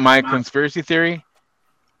 My conspiracy theory,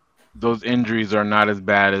 those injuries are not as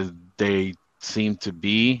bad as they seem to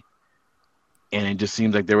be, and it just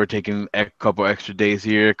seems like they were taking a couple extra days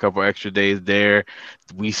here, a couple extra days there.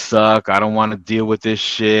 We suck. I don't want to deal with this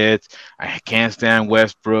shit. I can't stand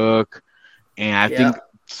Westbrook, and I think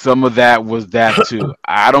some of that was that too.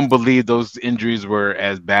 I don't believe those injuries were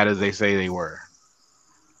as bad as they say they were.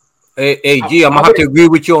 Hey, G, I'm gonna have to agree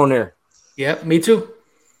with you on there. Yeah, me too.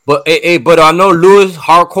 But but I know Lewis,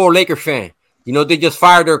 hardcore Laker fan. You know they just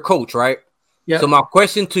fired their coach, right? Yeah. So my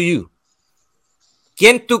question to you: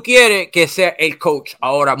 ¿Quién tú quieres que sea el coach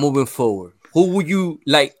ahora moving forward? Who would you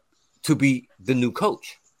like to be the new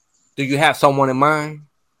coach? Do you have someone in mind?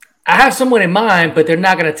 I have someone in mind, but they're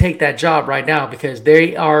not going to take that job right now because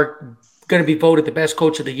they are going to be voted the best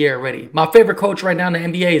coach of the year already. My favorite coach right now in the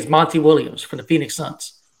NBA is Monty Williams from the Phoenix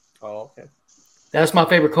Suns. Oh, okay. That's my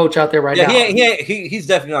favorite coach out there right now. He's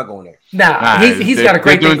definitely not going there. Nah, he's got a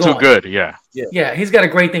great thing going. They're doing too good, yeah. He's got a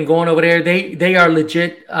great thing going over there. They are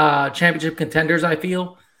legit championship contenders, I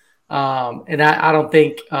feel, and I don't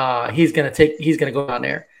think he's gonna go down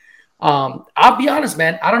there. I'll be honest,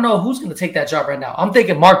 man. I don't know who's gonna take that job right now. I'm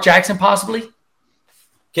thinking Mark Jackson possibly.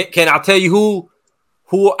 Can I tell you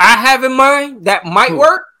who I have in mind that might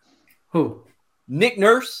work? Who? Nick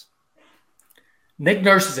Nurse. Nick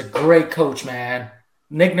Nurse is a great coach, man.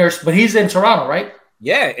 Nick Nurse, but he's in Toronto, right?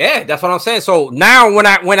 Yeah, that's what I'm saying. So now when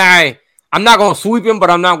I'm not gonna sweep him,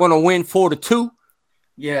 but I'm not gonna win 4-2.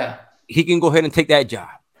 Yeah, he can go ahead and take that job.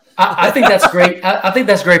 I think that's great. I think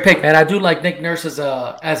that's a great pick, man. I do like Nick Nurse as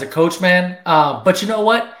a coach, man. But you know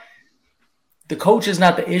what? The coach is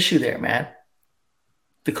not the issue there, man.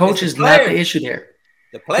 The coach is not the issue there.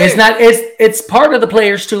 The players. It's not. It's part of the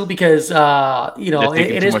players too, because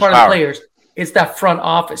it is part of the players. It's that front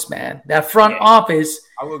office, man. That front office.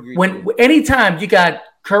 I will agree. Anytime you got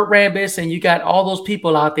Kurt Rambis and you got all those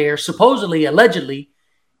people out there, supposedly, allegedly,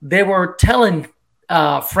 they were telling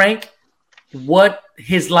Frank what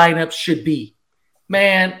his lineup should be.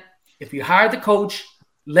 Man, if you hire the coach,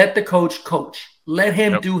 let the coach coach. Let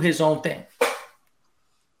him do his own thing.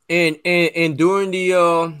 And during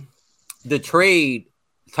the trade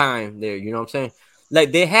time there, you know what I'm saying?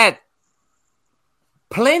 Like they had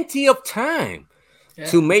plenty of time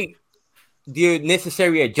to make the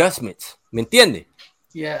necessary adjustments. ¿Me entiende?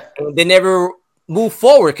 Yeah. And they never moved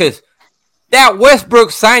forward because that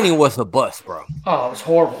Westbrook signing was a bust, bro. Oh, it was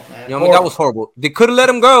horrible, man. You know what I mean? That was horrible. They could have let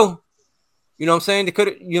him go. You know what I'm saying? They could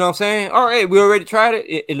have, you know what I'm saying? All right, we already tried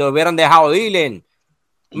it. Lo hubieran dejado ir and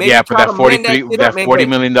yeah, for that $40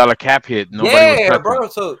 million cap hit. Nobody was bro.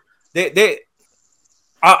 So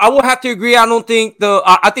I will have to agree. I don't think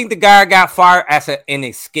I think the guy got fired as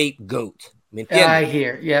an scapegoat. I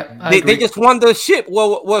hear. Yeah. They just won the ship.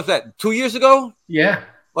 What was that? 2 years ago? Yeah.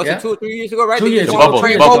 Was it 2 or 3 years ago? Right? 2 years ago.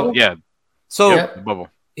 Bubble. Yeah. So bubble.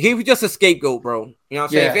 He was just a scapegoat, bro. You know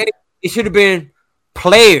what I'm saying? It should have been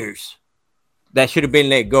players that should have been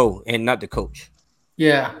let go and not the coach.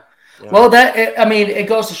 Yeah. Well, it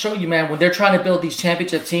goes to show you, man, when they're trying to build these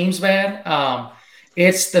championship teams, man,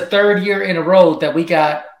 it's the third year in a row that we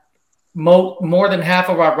got more than half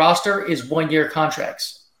of our roster is 1 year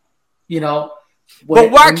contracts. You know,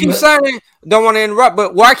 but why keep signing? Don't want to interrupt,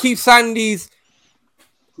 but why keep signing these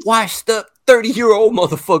washed up 30-year-old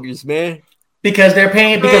motherfuckers, man? Because they're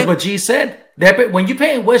paying. Because what G said, When you're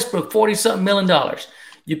paying Westbrook $40-something million,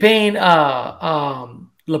 you're paying LeBron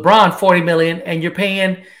 $40 million, and you're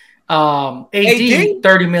paying AD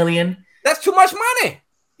 $30 million. That's too much money.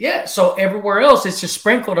 Yeah, so everywhere else it's just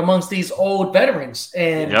sprinkled amongst these old veterans,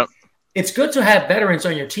 and it's good to have veterans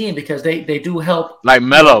on your team because they do help. Like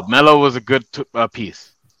Melo. Melo was a good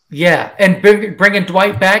piece. Yeah, and bringing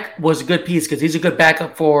Dwight back was a good piece because he's a good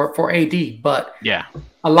backup for AD. But yeah,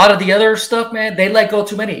 a lot of the other stuff, man, they let go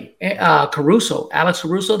too many. Alex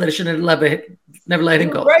Caruso, they should have never let him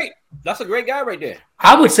go. Great, that's a great guy right there.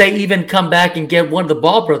 I would say even come back and get one of the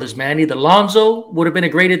Ball brothers, man. Either Lonzo would have been a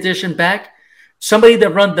great addition back. Somebody that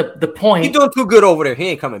run the point. He's doing too good over there. He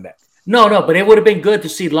ain't coming back. No, but it would have been good to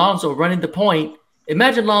see Lonzo running the point.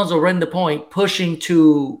 Imagine Lonzo running the point, pushing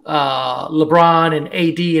to LeBron and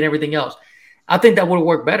AD and everything else. I think that would have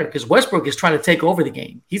worked better because Westbrook is trying to take over the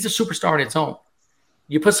game. He's a superstar in its own.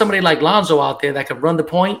 You put somebody like Lonzo out there that can run the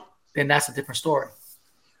point, then that's a different story.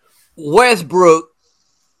 Westbrook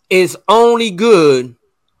is only good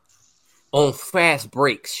on fast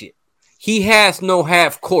break shit. He has no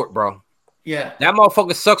half court, bro. Yeah. That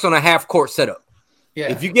motherfucker sucks on a half court setup. Yeah.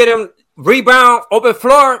 If you get him rebound, open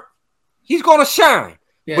floor, he's gonna shine.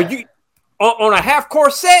 Yeah. But you on a half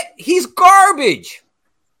court set, he's garbage.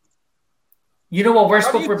 You know what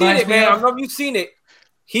Westbrook reminds me of? I know you've seen it.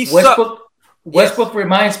 Westbrook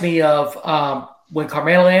reminds me of when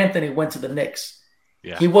Carmelo Anthony went to the Knicks.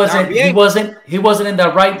 Yeah. He wasn't in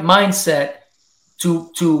the right mindset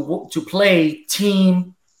to play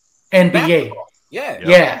team NBA.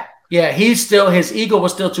 Yeah. His ego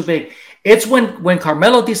was still too big. It's when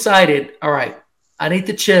Carmelo decided, all right, I need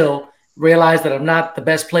to chill, realize that I'm not the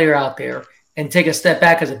best player out there, and take a step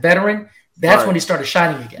back as a veteran. That's when he started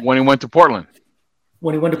shining again. When he went to Portland.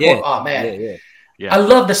 Portland. Oh, man. Yeah. I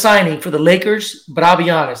love the signing for the Lakers, but I'll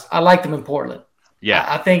be honest, I liked him in Portland. Yeah.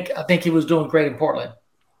 I think he was doing great in Portland.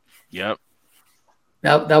 Yep.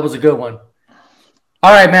 That was a good one.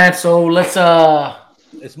 All right, man. So let's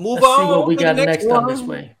move on. See what we got next on this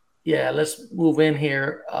way. Yeah, let's move in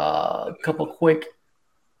here. A couple quick.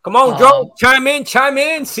 Come on, Joe. Chime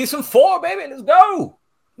in. Season 4, baby. Let's go.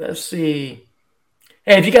 Let's see.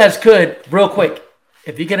 Hey, if you guys could, real quick,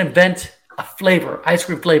 if you could invent a flavor, ice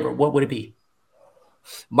cream flavor, what would it be?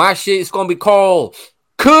 My shit is gonna be called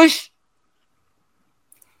Kush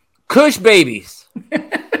Babies.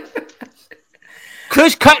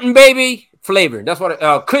 Kush Cotton Baby flavor. That's what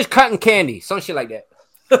Kush Cotton Candy, some shit like that.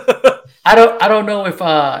 I don't know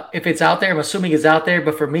if it's out there. I'm assuming it's out there,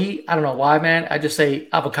 but for me, I don't know why, man. I just say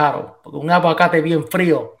avocado. Un aguacate bien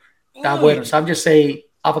frío. Está bueno. So I'm just say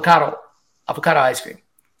avocado ice cream.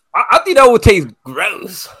 I think that would taste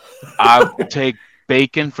gross. I'll take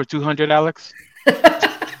bacon for $200, Alex.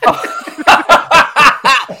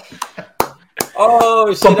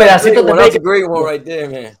 Oh shit! That's a great one right there,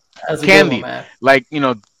 man. That's candy, one, man. Like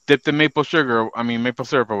dipped in maple syrup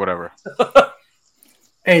or whatever.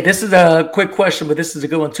 Hey, this is a quick question, but this is a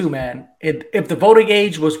good one too, man. If the voting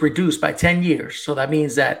age was reduced by 10 years, so that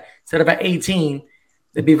means that instead of at 18,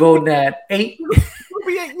 they'd be voting at 8.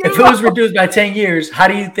 If it was reduced by 10 years, how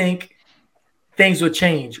do you think things would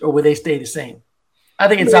change, or would they stay the same? I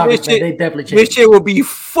think it's obvious that they definitely change. This shit will be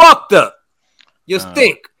fucked up. Just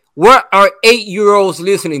think, what are 8-year-olds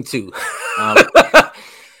listening to?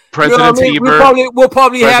 President Bieber. We'll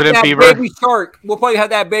probably have President that Bieber. baby shark. We'll probably have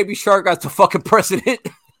that baby shark as the fucking president.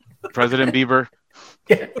 President Bieber.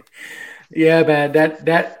 Yeah, man.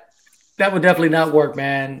 That would definitely not work,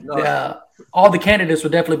 man. No. All the candidates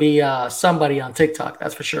would definitely be somebody on TikTok.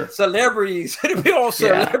 That's for sure. Celebrities. It'd be all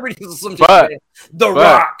celebrities or some shit. The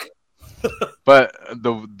Rock. But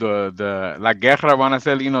the La Guerra van a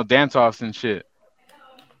hacer, dance-offs and shit.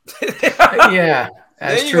 Yeah,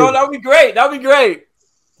 that's there you true. go. That would be great. That'd be great.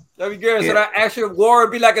 So that actual war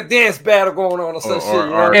would be like a dance battle going on or some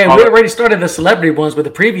shit. Hey, we already started the celebrity ones with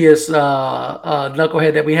the previous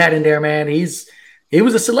knucklehead that we had in there, man. He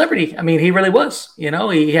was a celebrity. I mean, he really was. He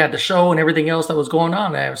had the show and everything else that was going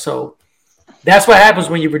on there. So that's what happens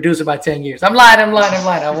when you reduce it by 10 years. I'm lying.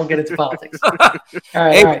 I won't get into politics. All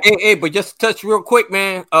right. Hey, but just touch real quick,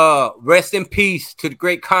 man. Rest in peace to the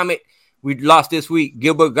great comic we lost this week,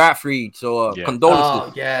 Gilbert Gottfried. So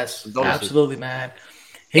condolences. Oh, yes. Condolences. Absolutely, man.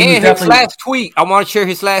 And his last tweet, I want to share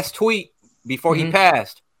his last tweet before he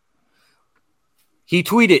passed. He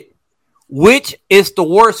tweeted, "Which is the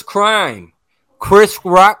worst crime? Chris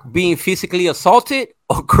Rock being physically assaulted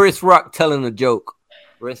or Chris Rock telling a joke?"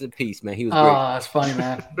 Rest in peace, man. He was great. Oh, that's funny,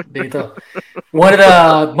 man. One of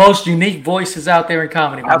the most unique voices out there in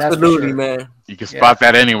comedy, man. Absolutely, that's for sure. man. You can spot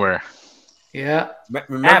that anywhere. Yeah.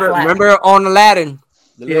 Remember on Aladdin?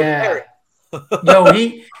 Yeah. Yo,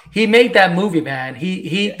 he made that movie, man.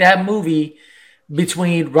 That movie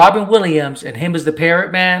between Robin Williams and him as the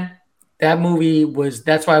parrot, man. That movie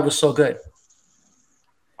that's why it was so good.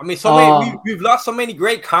 I mean, we've lost so many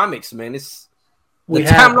great comics, man. The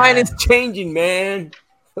timeline is changing, man.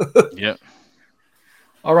 Yep.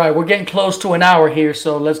 All right, we're getting close to an hour here,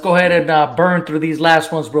 so let's go ahead and burn through these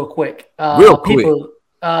last ones real quick. People,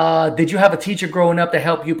 did you have a teacher growing up that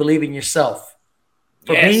helped you believe in yourself?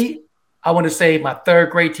 For me, I want to say my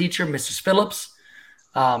third grade teacher, Mrs. Phillips.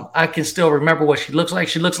 I can still remember what she looks like.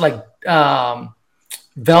 She looks like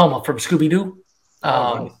Velma from Scooby-Doo.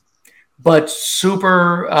 Nice. But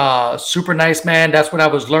super, super nice, man. That's when I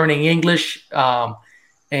was learning English.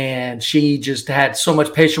 And she just had so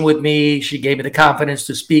much patience with me. She gave me the confidence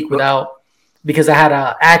to speak because I had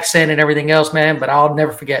an accent and everything else, man. But I'll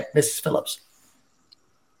never forget Mrs. Phillips.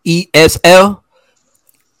 ESL?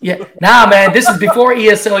 Yeah. Nah, man, this is before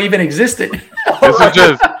ESL even existed. This is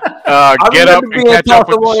just get up and catch up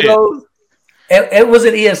with the shit. It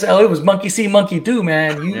wasn't ESL. It was Monkey See, Monkey Do,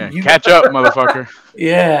 man. You catch up, motherfucker.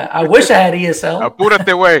 Yeah. I wish I had ESL.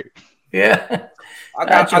 Apúrate, way. Yeah. I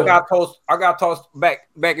got tossed back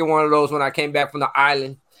in one of those when I came back from the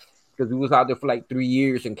island because we was out there for like 3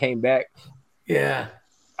 years and came back. Yeah.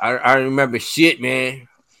 I remember shit, man.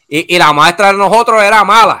 Y la maestra de nosotros era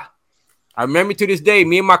mala. I remember to this day,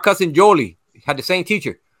 me and my cousin Jolie had the same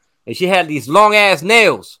teacher, and she had these long ass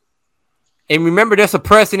nails. And remember, there's a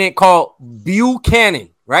president called Buchanan,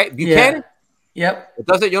 right? Buchanan. Yeah. Yep.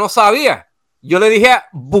 Entonces yo no sabía. Yo le dije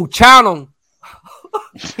Buchanan.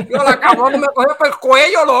 Yo la cabrón me cogió por el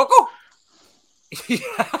cuello, loco.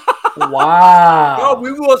 Wow. Yo,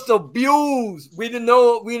 we was abused. We didn't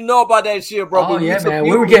know about that shit, bro. Oh, yeah, man.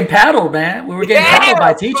 We were getting paddled, man. We were getting paddled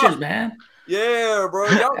by teachers, man. Yeah, bro.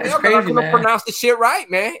 Y'all crazy, couldn't pronounce the shit right,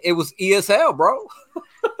 man. It was ESL, bro.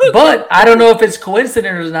 But I don't know if it's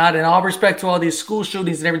coincidence or not, in all respect to all these school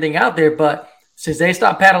shootings and everything out there, but since they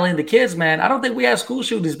stopped paddling the kids, man, I don't think we had school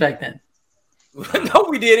shootings back then. No,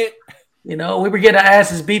 we didn't. You know, we were getting our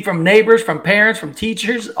asses beat from neighbors, from parents, from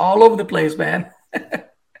teachers, all over the place, man.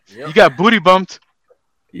 You got booty bumped.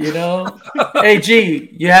 You know? Hey,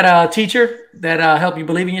 G, you had a teacher that helped you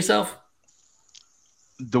believe in yourself?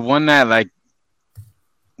 The one that, like,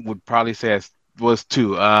 would probably say was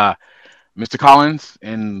two. Mr. Collins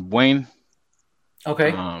and Wayne.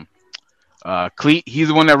 Okay. Cleet, he's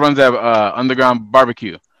the one that runs that underground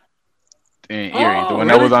barbecue in Erie. The one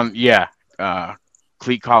that was on,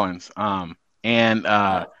 Cleet Collins. And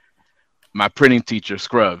my printing teacher,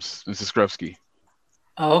 Scrubs, Mrs. Scrubsky.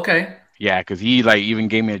 Oh, okay. Yeah, because he like even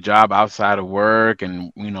gave me a job outside of work,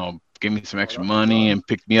 and gave me some extra money and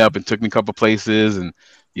picked me up and took me a couple places, and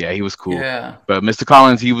yeah, he was cool. Yeah. But Mr.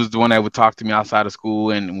 Collins, he was the one that would talk to me outside of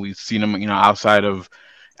school, and we've seen him, outside of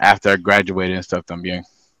after I graduated and stuff. También.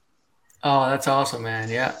 Oh, that's awesome, man.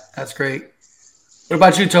 Yeah, that's great. What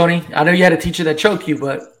about you, Tony? I know you had a teacher that choked you,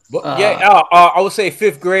 but I would say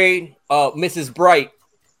 5th grade, Mrs. Bright.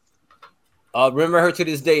 Remember her to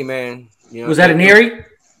this day, man. Was that in Erie?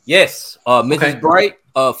 Yes, Mrs. Bright,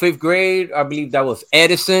 5th grade. I believe that was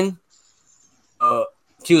Edison.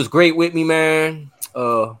 She was great with me, man.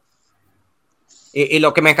 Y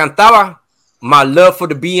lo que me encantaba, my love for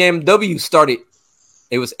the BMW started.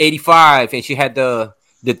 It was 85, and she had the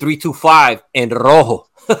 325 and rojo.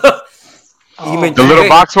 The little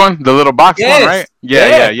box one? The little box one, right?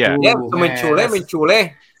 Yeah. Ooh, me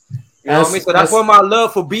enchulé. So that's where my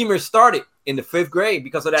love for Beamer started in the 5th grade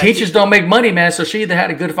because of that. Teachers don't make money, man. So she either had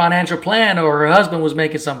a good financial plan or her husband was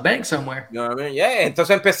making some bank somewhere. You know what I mean? Yeah.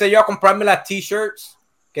 Entonces empecé yo a comprarme las t-shirts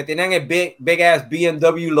que tenían el big ass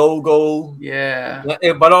BMW logo. Yeah. But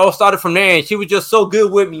it all started from there. And she was just so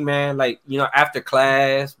good with me, man. Like, after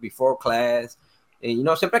class, before class. And,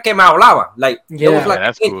 siempre que me hablaba. Like, there was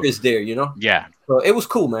like interest there, Yeah. So it was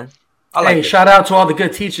cool, man. Hey, shout out to all the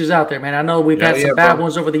good teachers out there, man. I know we've had some bad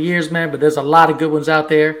ones over the years, man, but there's a lot of good ones out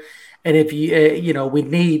there. And if you, we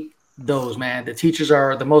need those, man. The teachers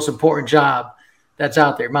are the most important job that's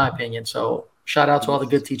out there, in my opinion. So shout out to all the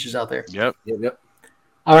good teachers out there. Yep.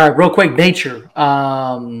 All right, real quick, nature.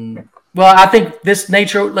 Well, I think this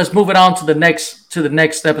nature. Let's move it on to the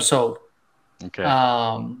next episode. Okay.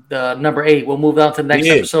 The number 8. We'll move on to the next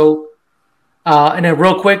episode. And then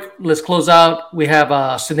real quick, let's close out. We have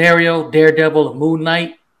a scenario, Daredevil and Moon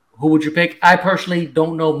Knight. Who would you pick? I personally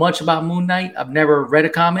don't know much about Moon Knight. I've never read a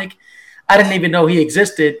comic. I didn't even know he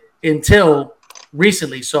existed until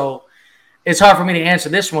recently. So it's hard for me to answer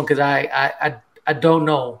this one because I don't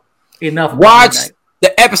know enough. Watch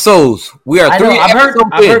the episodes. We are 3 I've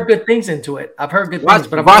episodes. heard good things into it. I've heard good things,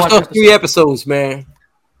 but watch those 3 episodes, man.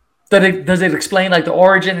 Does it explain like the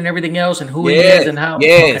origin and everything else and who he is and how?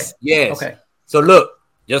 Yes, okay. yes. Okay. So look,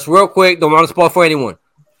 just real quick, don't want to spoil for anyone.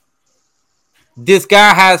 This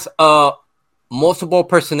guy has multiple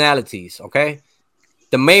personalities, okay?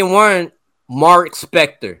 The main one, Mark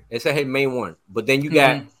Spector. It's a main one. But then you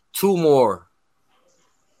got two more.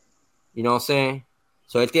 You know what I'm saying?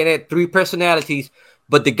 So it had 3 personalities,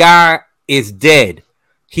 but the guy is dead.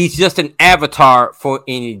 He's just an avatar for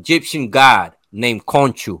an Egyptian god named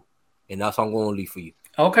Khonshu. And that's what I'm going to leave for you.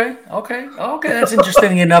 Okay. That's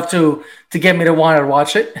interesting enough to get me to want to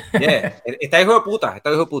watch it. Yeah. Está hijo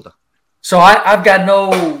de puta. So I've got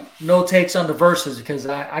no takes on the verses because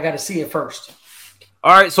I got to see it first.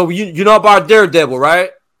 All right. So you know about Daredevil,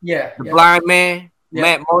 right? Yeah. The blind man,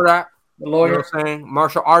 Matt Murdock. The lawyer. You know what I'm saying?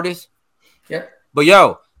 Martial artist. Yep. But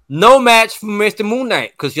yo, no match for Mr. Moon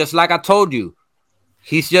Knight because just like I told you,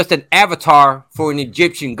 he's just an avatar for an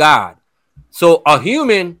Egyptian god. So a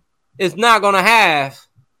human is not going to have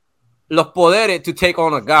los poderes to take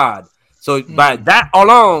on a god. So by that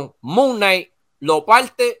alone, Moon Knight lo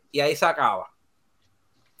parte y ahí se acaba.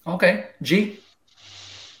 Okay. G?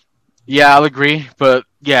 Yeah, I'll agree. But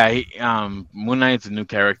yeah, Moon Knight's a new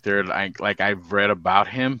character. Like I've read about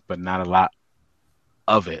him, but not a lot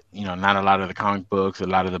of it. You know, not a lot of the comic books, a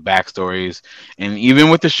lot of the backstories, and even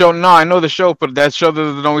with the show. No, I know the show, but that show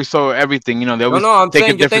doesn't always show everything. You know, they always I'm take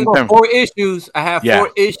saying a different you term. 4 issues. I have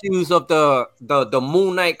 4 issues of the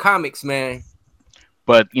Moon Knight comics, man.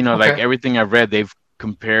 But you know, like everything I've read, they've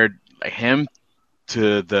compared him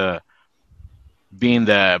to being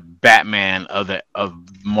the Batman of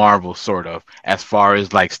Marvel, sort of, as far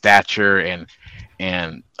as like stature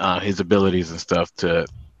and his abilities and stuff to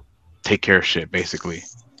take care of shit, basically.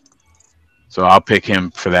 So I'll pick him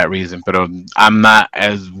for that reason, but I'm not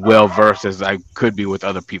as well versed as I could be with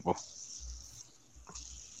other people.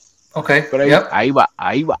 Okay. But ahí va.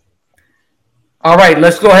 All right,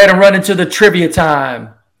 let's go ahead and run into the trivia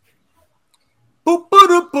time. Boop,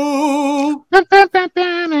 boop, boop. Hey,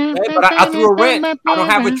 but I threw a rant. I don't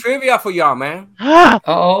have a trivia for y'all, man.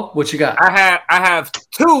 Uh-oh, what you got? I have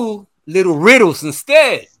 2 little riddles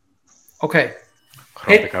instead. Okay.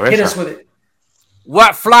 Hit us with it.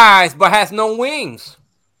 What flies but has no wings?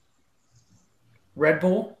 Red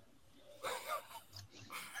Bull.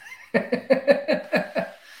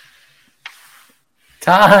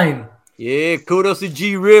 Time. Yeah, kudos to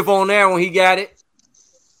G Riv on that when he got it.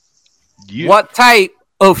 Yeah. What type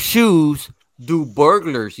of shoes do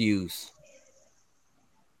burglars use?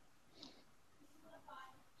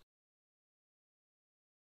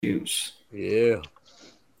 Shoes. Yeah.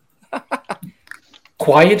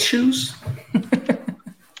 Quiet shoes?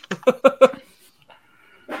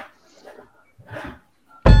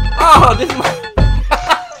 Oh, this is my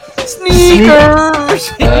sneakers.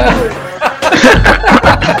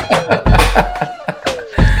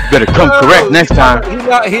 Better come correct next time. He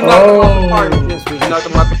knocked him out the park this week. He knocked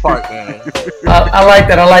him out the park, man. I like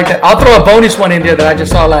that. I'll throw a bonus one in there that I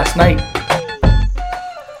just saw last night.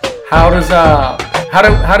 How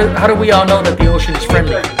do we all know that the ocean is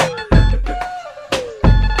friendly?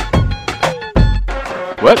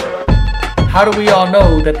 What? How do we all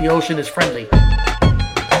know that the ocean is friendly?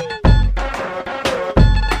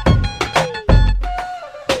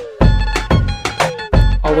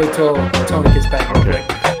 I'll wait till Tony gets back real quick.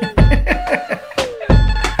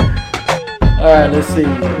 All right, let's see.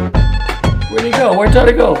 Where'd he go? Where'd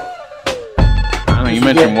Tony go? I don't know. You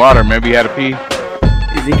mentioned water. Maybe he had to pee.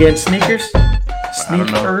 Is he getting sneakers?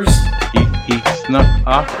 Sneakers? He snuck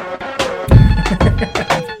off.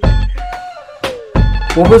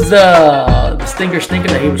 What was the stinker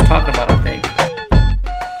that he was talking about, I think?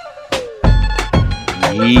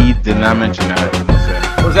 He did not mention that.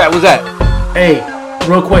 What's that? Hey,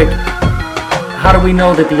 real quick. How do we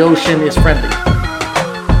know that the ocean is friendly?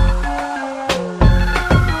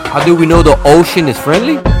 How do we know the ocean is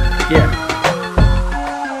friendly? Yeah.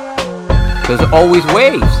 Because it always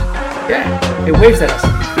waves. Yeah, it waves at us.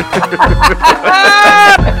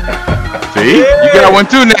 See? Yeah. You got one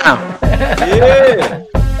too now. Yeah.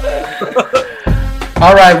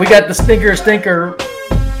 All right, we got the stinker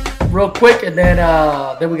real quick, and then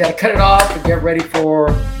we got to cut it off and get ready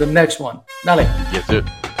for the next one. Dale. Yes, sir.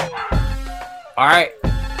 All right.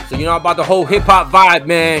 So you know about the whole hip-hop vibe,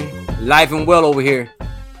 man. Live and well over here.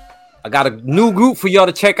 I got a new group for y'all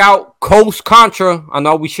to check out, Coast Contra. I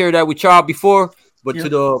know we shared that with y'all before, but to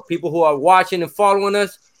the people who are watching and following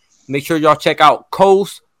us, make sure y'all check out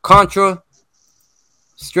Coast Contra.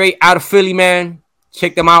 Straight out of Philly, man.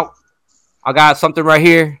 Check them out. I got something right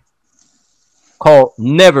here called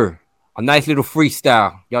Never. A nice little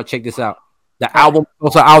freestyle. Y'all check this out. The album is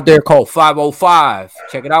also out there called 505.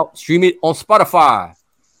 Check it out. Stream it on Spotify.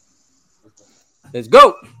 Let's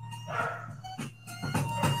go.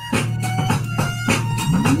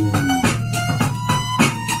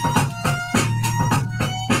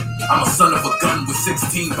 I'm a son of a gun with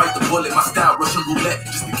 16, bite the bullet. My style Russian roulette,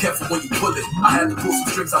 just be careful when you pull it. I had to pull some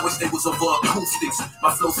strings, I wish they was over acoustics. My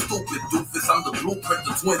flow stupid, doofus, I'm the blueprint.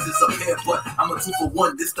 The twins is a pair, but I'm a 2 for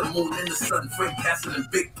 1. This the moon and the sun. Frank Castle and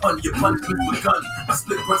Big Pun, your punishment with gun. I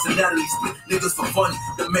split personality, split niggas for fun.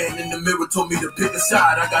 The man in the mirror told me to pick a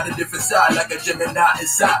side. I got a different side, like a Gemini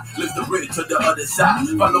inside. Lift the bridge to the other side.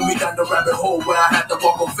 Follow me down the rabbit hole where I had to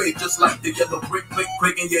walk on faith, just like the yellow brick.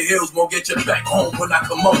 Click in your heels, won't get you back home when I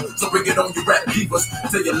come home. So bring it on your rap divas.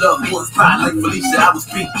 Tell your loved ones pie like Felicia. I was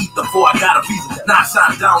being eat before I got a visa. Now I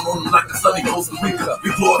shine down on them like the sunny Costa Rica.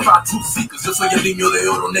 We glorify truth seekers. Yo soy el niño de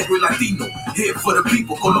oro negro y latino. Here for the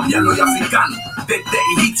people, colombiano y africano. They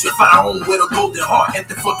eat your faraón with a golden heart. And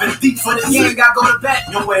the flipping deep for this. You ain't gotta go to bat.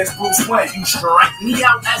 Your ass Bruce Wayne. You strike me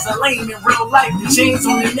out as a lame in real life. The chains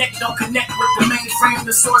on the neck don't connect with the mainframe.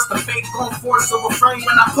 The source, the fake gon' force a refrain.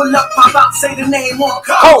 When I pull up, pop out, say the name on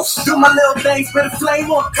coast. Do my little thing, spit a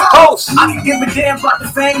flame on coast. I can give a damn about the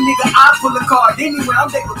fame, nigga. I pull a card anyway. I'm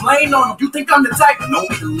taking blame on them. You think I'm the type? No,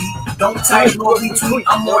 delete. Don't type, no retweet.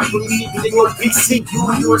 I'm more elite than your PC.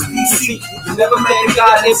 You and yours PC. You never met a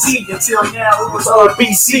guy MC until now. It was all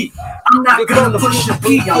BC. I'm not gonna push your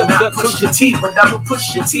P. I'm not push your T, but I will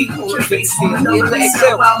push your T. Put your face on the double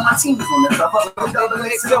XL while my team is on the cover of the double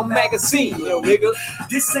XL magazine, yo nigga.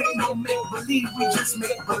 This ain't no make believe. We just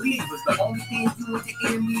make believers. The only thing you and your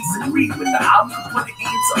enemies agree with. The album can put an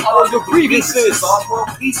end to all your grievances. All world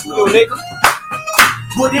peace, little nigga.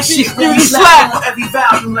 But this shit really slap on every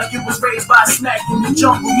volume like it was raised by a smack in the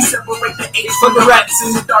jungle. We separate the apes from the rats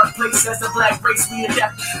in the dark place. As the black race we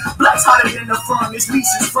adapt. Black's hotter than the furnace.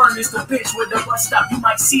 Lisa's furnace, the bitch with the bus stop. You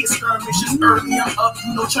might see a skirmish. It's early, I'm up,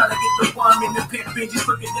 you know, trying to get the worm in the pit. Benji's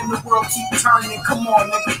quicker than the world keep turning. Come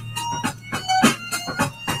on, nigga.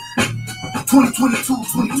 2022,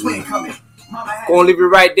 2020 coming. Gonna leave it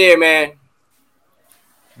right there, man.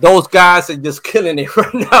 Those guys are just killing it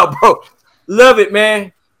right now, bro. Love it,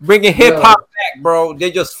 man. Bringing hip hop back, bro.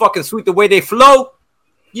 They just fucking sweet the way they flow.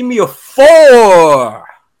 Give me a 4.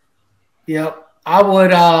 Yep. I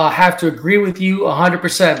would have to agree with you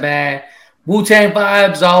 100%, man. Wu-Tang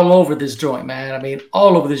vibes all over this joint, man. I mean,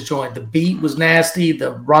 all over this joint. The beat was nasty.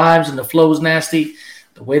 The rhymes and the flow was nasty.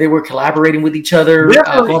 The way they were collaborating with each other,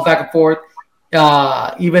 going back and forth.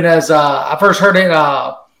 Even as I first heard it,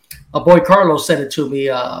 a boy Carlos sent it to me.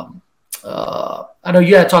 I know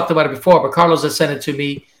you had talked about it before, but Carlos had sent it to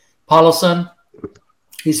me. Paulson,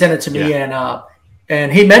 he sent it to me,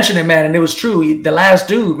 and he mentioned it, man, and it was true. The last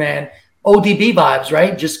dude, man, ODB vibes,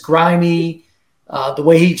 right? Just grimy, the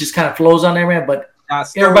way he just kind of flows on there, man. But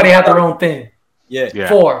everybody had their own thing. Yeah.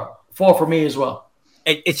 4 for me as well.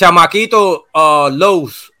 El chamaquito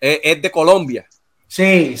Lowe's es de Colombia.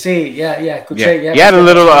 Sí, yeah. Escuché, yeah. He had a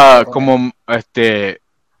little como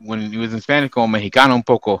when he was in Spanish, como mexicano un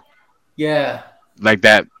poco. Yeah. Like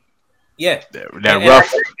that. Yeah. That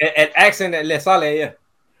rough. El accent le sale, yeah.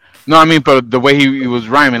 No, I mean, but the way he was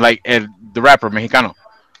rhyming, like the rapper Mexicano.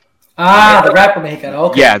 The rapper Mexicano.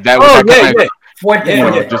 Okay. Yeah, that was Fuerte.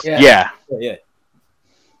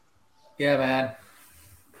 Yeah, man.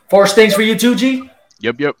 4 stings for you too, G?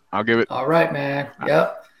 Yep. I'll give it. All right, man.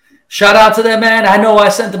 Yep. Shout out to them, man. I know I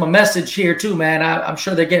sent them a message here too, man. I'm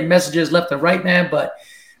sure they're getting messages left and right, man. But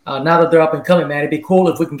now that they're up and coming, man, it'd be cool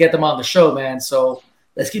if we can get them on the show, man. So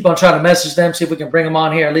let's keep on trying to message them, see if we can bring them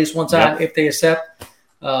on here at least one time if they accept.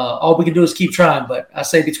 All we can do is keep trying. But I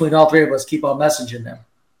say between all 3 of us, keep on messaging them.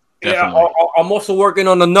 Definitely. Yeah, I'm also working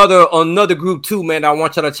on another group too, man. I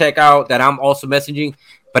want you to check out that I'm also messaging.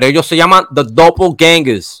 But ellos se llaman the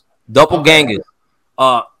Doppelgangers.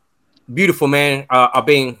 Beautiful, man. I've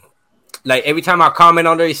been like every time I comment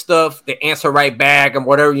on their stuff, they answer right back and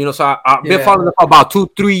whatever, you know. So I've been following them for about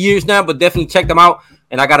 2-3 years now, but definitely check them out.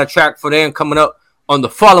 And I got a track for them coming up on the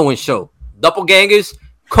following show. Doppelgangers,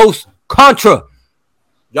 Coast Contra.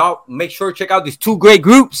 Y'all make sure to check out these 2 great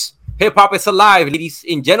groups. Hip hop is alive, ladies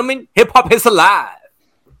and gentlemen. Hip hop is alive.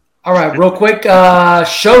 All right, real quick,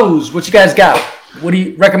 shows. What you guys got? What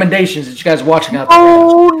recommendations that you guys are watching out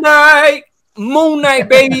there? Moon Knight,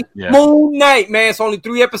 baby. Moon Knight, man. It's only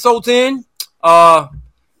 3 episodes in.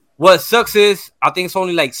 What sucks is I think it's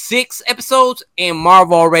only like 6 episodes, and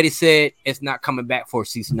Marvel already said it's not coming back for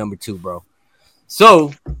season number 2, bro.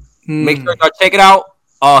 So make sure y'all check it out.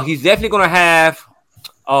 He's definitely gonna have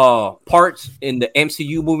parts in the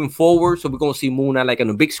MCU moving forward, so we're gonna see Moon Knight like on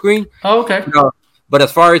the big screen. Oh, okay. But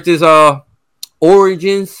as far as this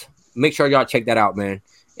origins make sure y'all check that out, man.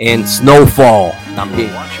 And Snowfall.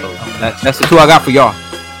 That's the two I got for y'all.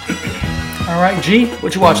 All right, G,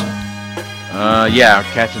 what you watching? Yeah,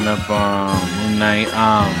 catching up on Moon Knight.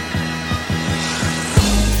 I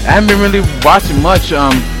haven't been really watching much.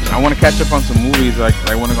 I want to catch up on some movies. Like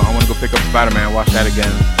I want to go pick up Spider-Man, watch that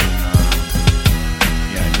again.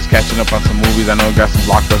 Yeah, just catching up on some movies. I know we got some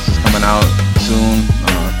blockbusters coming out soon.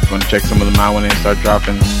 Going to check some of them out when they start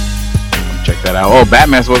dropping. Check that out. Oh,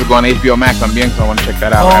 Batman's supposed to go on HBO Max on Bien, so I want to check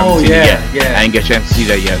that out. I haven't seen it yet. I didn't get a chance to see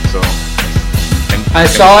that yet, so. I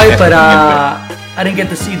saw it, but I didn't get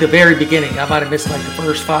to see the very beginning. I might have missed like the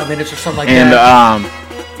first 5 minutes or something like that.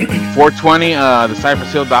 And 420, the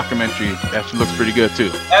Cypress Hill documentary, that looks pretty good too.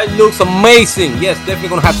 That looks amazing. Yes, definitely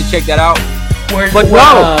gonna have to check that out. Where's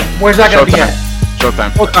that gonna be at?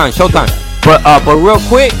 Showtime. But real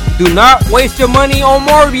quick, do not waste your money on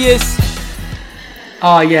Morbius.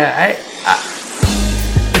 Oh yeah,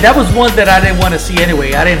 that was one that I didn't want to see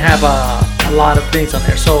anyway. I didn't have a lot of things on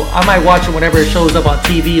there, so I might watch it whenever it shows up on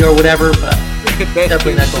TV or whatever. But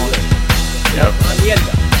definitely not going. Yep.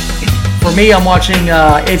 For me, I'm watching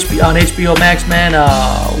on HBO Max, man.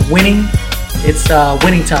 Winning. It's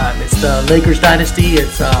winning time. It's the Lakers dynasty.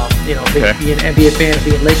 It's being an NBA fan and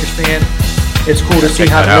being a Lakers fan. It's cool to see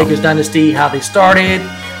how the Lakers dynasty, how they started,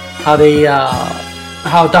 how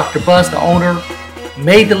Dr. Buss, the owner,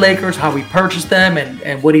 made the Lakers, how he purchased them,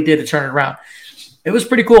 and what he did to turn it around. It was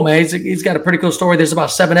pretty cool, man. He's got a pretty cool story. There's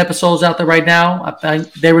about 7 episodes out there right now. I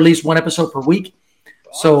think they release 1 episode per week.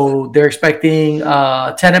 So they're expecting 10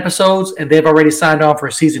 episodes, and they've already signed on for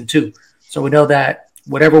a season 2. So we know that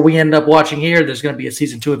whatever we end up watching here, there's going to be a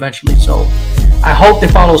season 2 eventually. So I hope they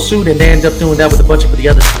follow suit and they end up doing that with a bunch of the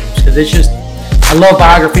other teams, because it's just, I love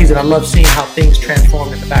biographies and I love seeing how things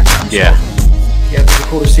transform in the background. Yeah. So, yeah, it's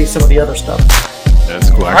cool to see some of the other stuff. That's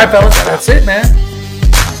cool. All right, fellas, that's it, man.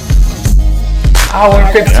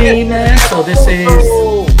 Hour 15, man. So this is.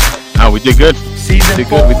 Oh, we did good. Season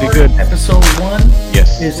 4. We did good. Episode 1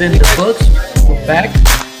 is in the books. We're back.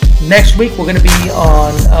 Next week we're gonna be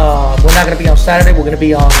on. We're not gonna be on Saturday. We're gonna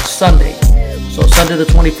be on Sunday. So Sunday the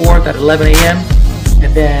 24th at 11 a.m.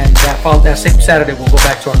 And then that same Saturday we'll go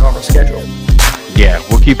back to our normal schedule. Yeah,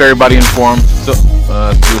 we'll keep everybody informed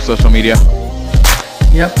through social media.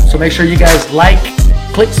 Yep. So make sure you guys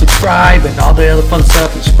click subscribe, and all the other fun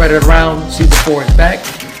stuff, and spread it around. Season 4 is back.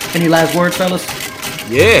 Any last words, fellas?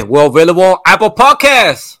 Yeah, we're available on Apple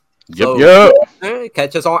Podcasts. Yep.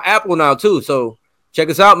 Catch us on Apple now too. So check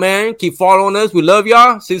us out, man. Keep following us. We love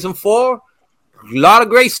y'all. Season 4, a lot of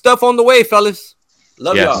great stuff on the way, fellas.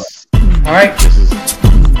 Love y'all. All right. This is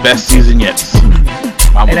best season yet.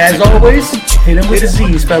 And as always, hit them with the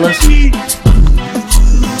Z's, fellas.